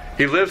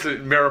 He lives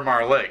at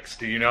Miramar Lakes.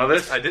 Do you know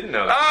this? I didn't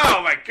know that.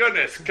 Oh, my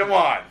goodness. Come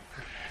on.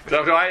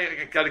 So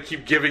I got to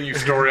keep giving you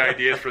story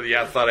ideas for the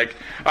Athletic.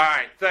 All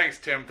right. Thanks,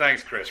 Tim.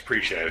 Thanks, Chris.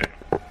 Appreciate it.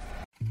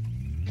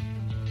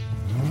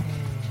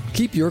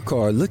 Keep your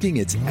car looking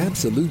its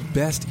absolute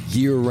best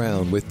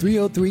year-round with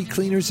 303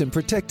 Cleaners and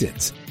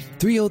Protectants.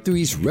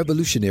 303's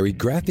revolutionary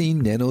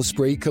graphene nano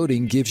spray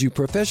coating gives you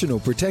professional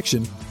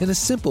protection in a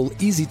simple,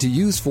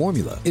 easy-to-use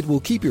formula. It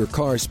will keep your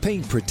car's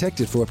paint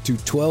protected for up to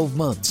 12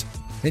 months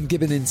and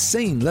give an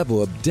insane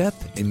level of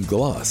depth and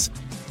gloss.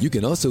 You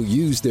can also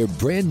use their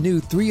brand new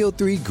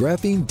 303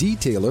 graphene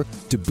detailer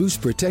to boost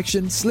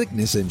protection,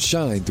 slickness, and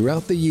shine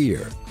throughout the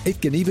year.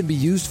 It can even be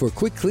used for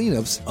quick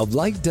cleanups of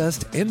light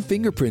dust and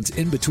fingerprints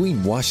in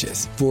between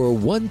washes. For a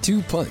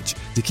 1-2 punch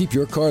to keep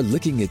your car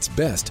looking its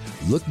best,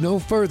 look no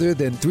further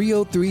than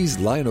 303's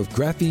line of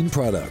graphene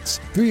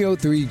products.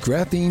 303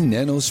 graphene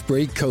nano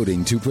spray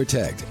coating to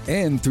protect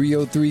and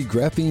 303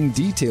 graphene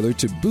detailer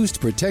to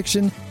boost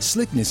protection,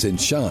 slickness, and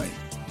shine.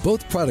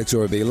 Both products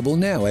are available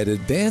now at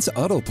Advance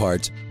Auto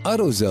Parts,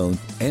 AutoZone,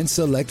 and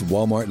select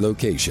Walmart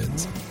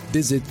locations.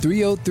 Visit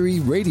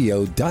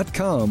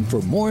 303radio.com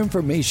for more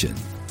information.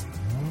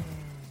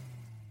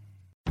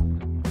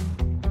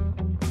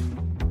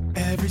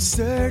 Every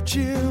search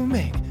you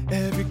make,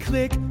 every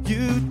click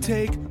you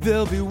take,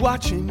 they'll be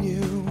watching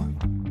you.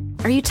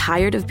 Are you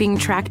tired of being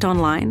tracked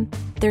online?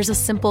 There's a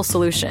simple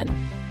solution.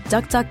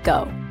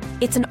 DuckDuckGo.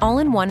 It's an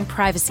all-in-one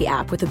privacy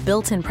app with a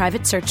built-in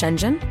private search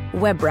engine,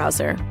 web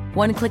browser,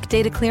 one-click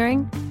data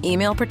clearing,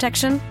 email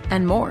protection,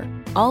 and more,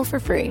 all for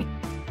free.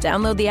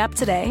 Download the app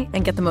today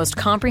and get the most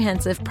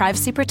comprehensive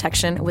privacy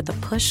protection with the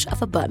push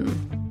of a button.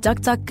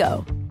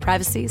 DuckDuckGo.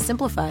 Privacy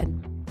simplified.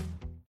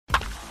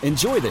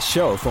 Enjoy the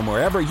show from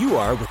wherever you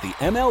are with the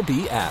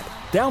MLB app.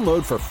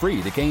 Download for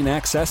free to gain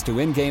access to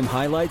in-game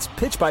highlights,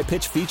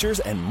 pitch-by-pitch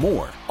features, and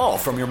more, all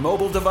from your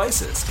mobile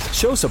devices.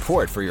 Show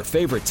support for your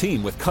favorite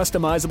team with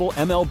customizable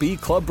MLB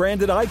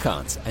Club-branded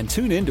icons, and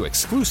tune in to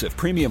exclusive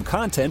premium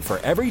content for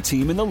every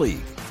team in the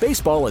league.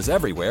 Baseball is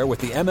everywhere with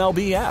the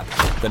MLB app.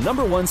 The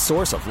 #1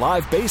 source of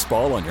live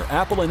baseball on your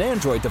Apple and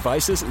Android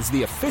devices is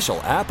the official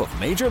app of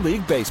Major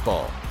League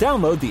Baseball.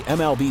 Download the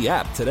MLB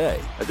app today.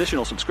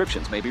 Additional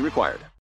subscriptions may be required.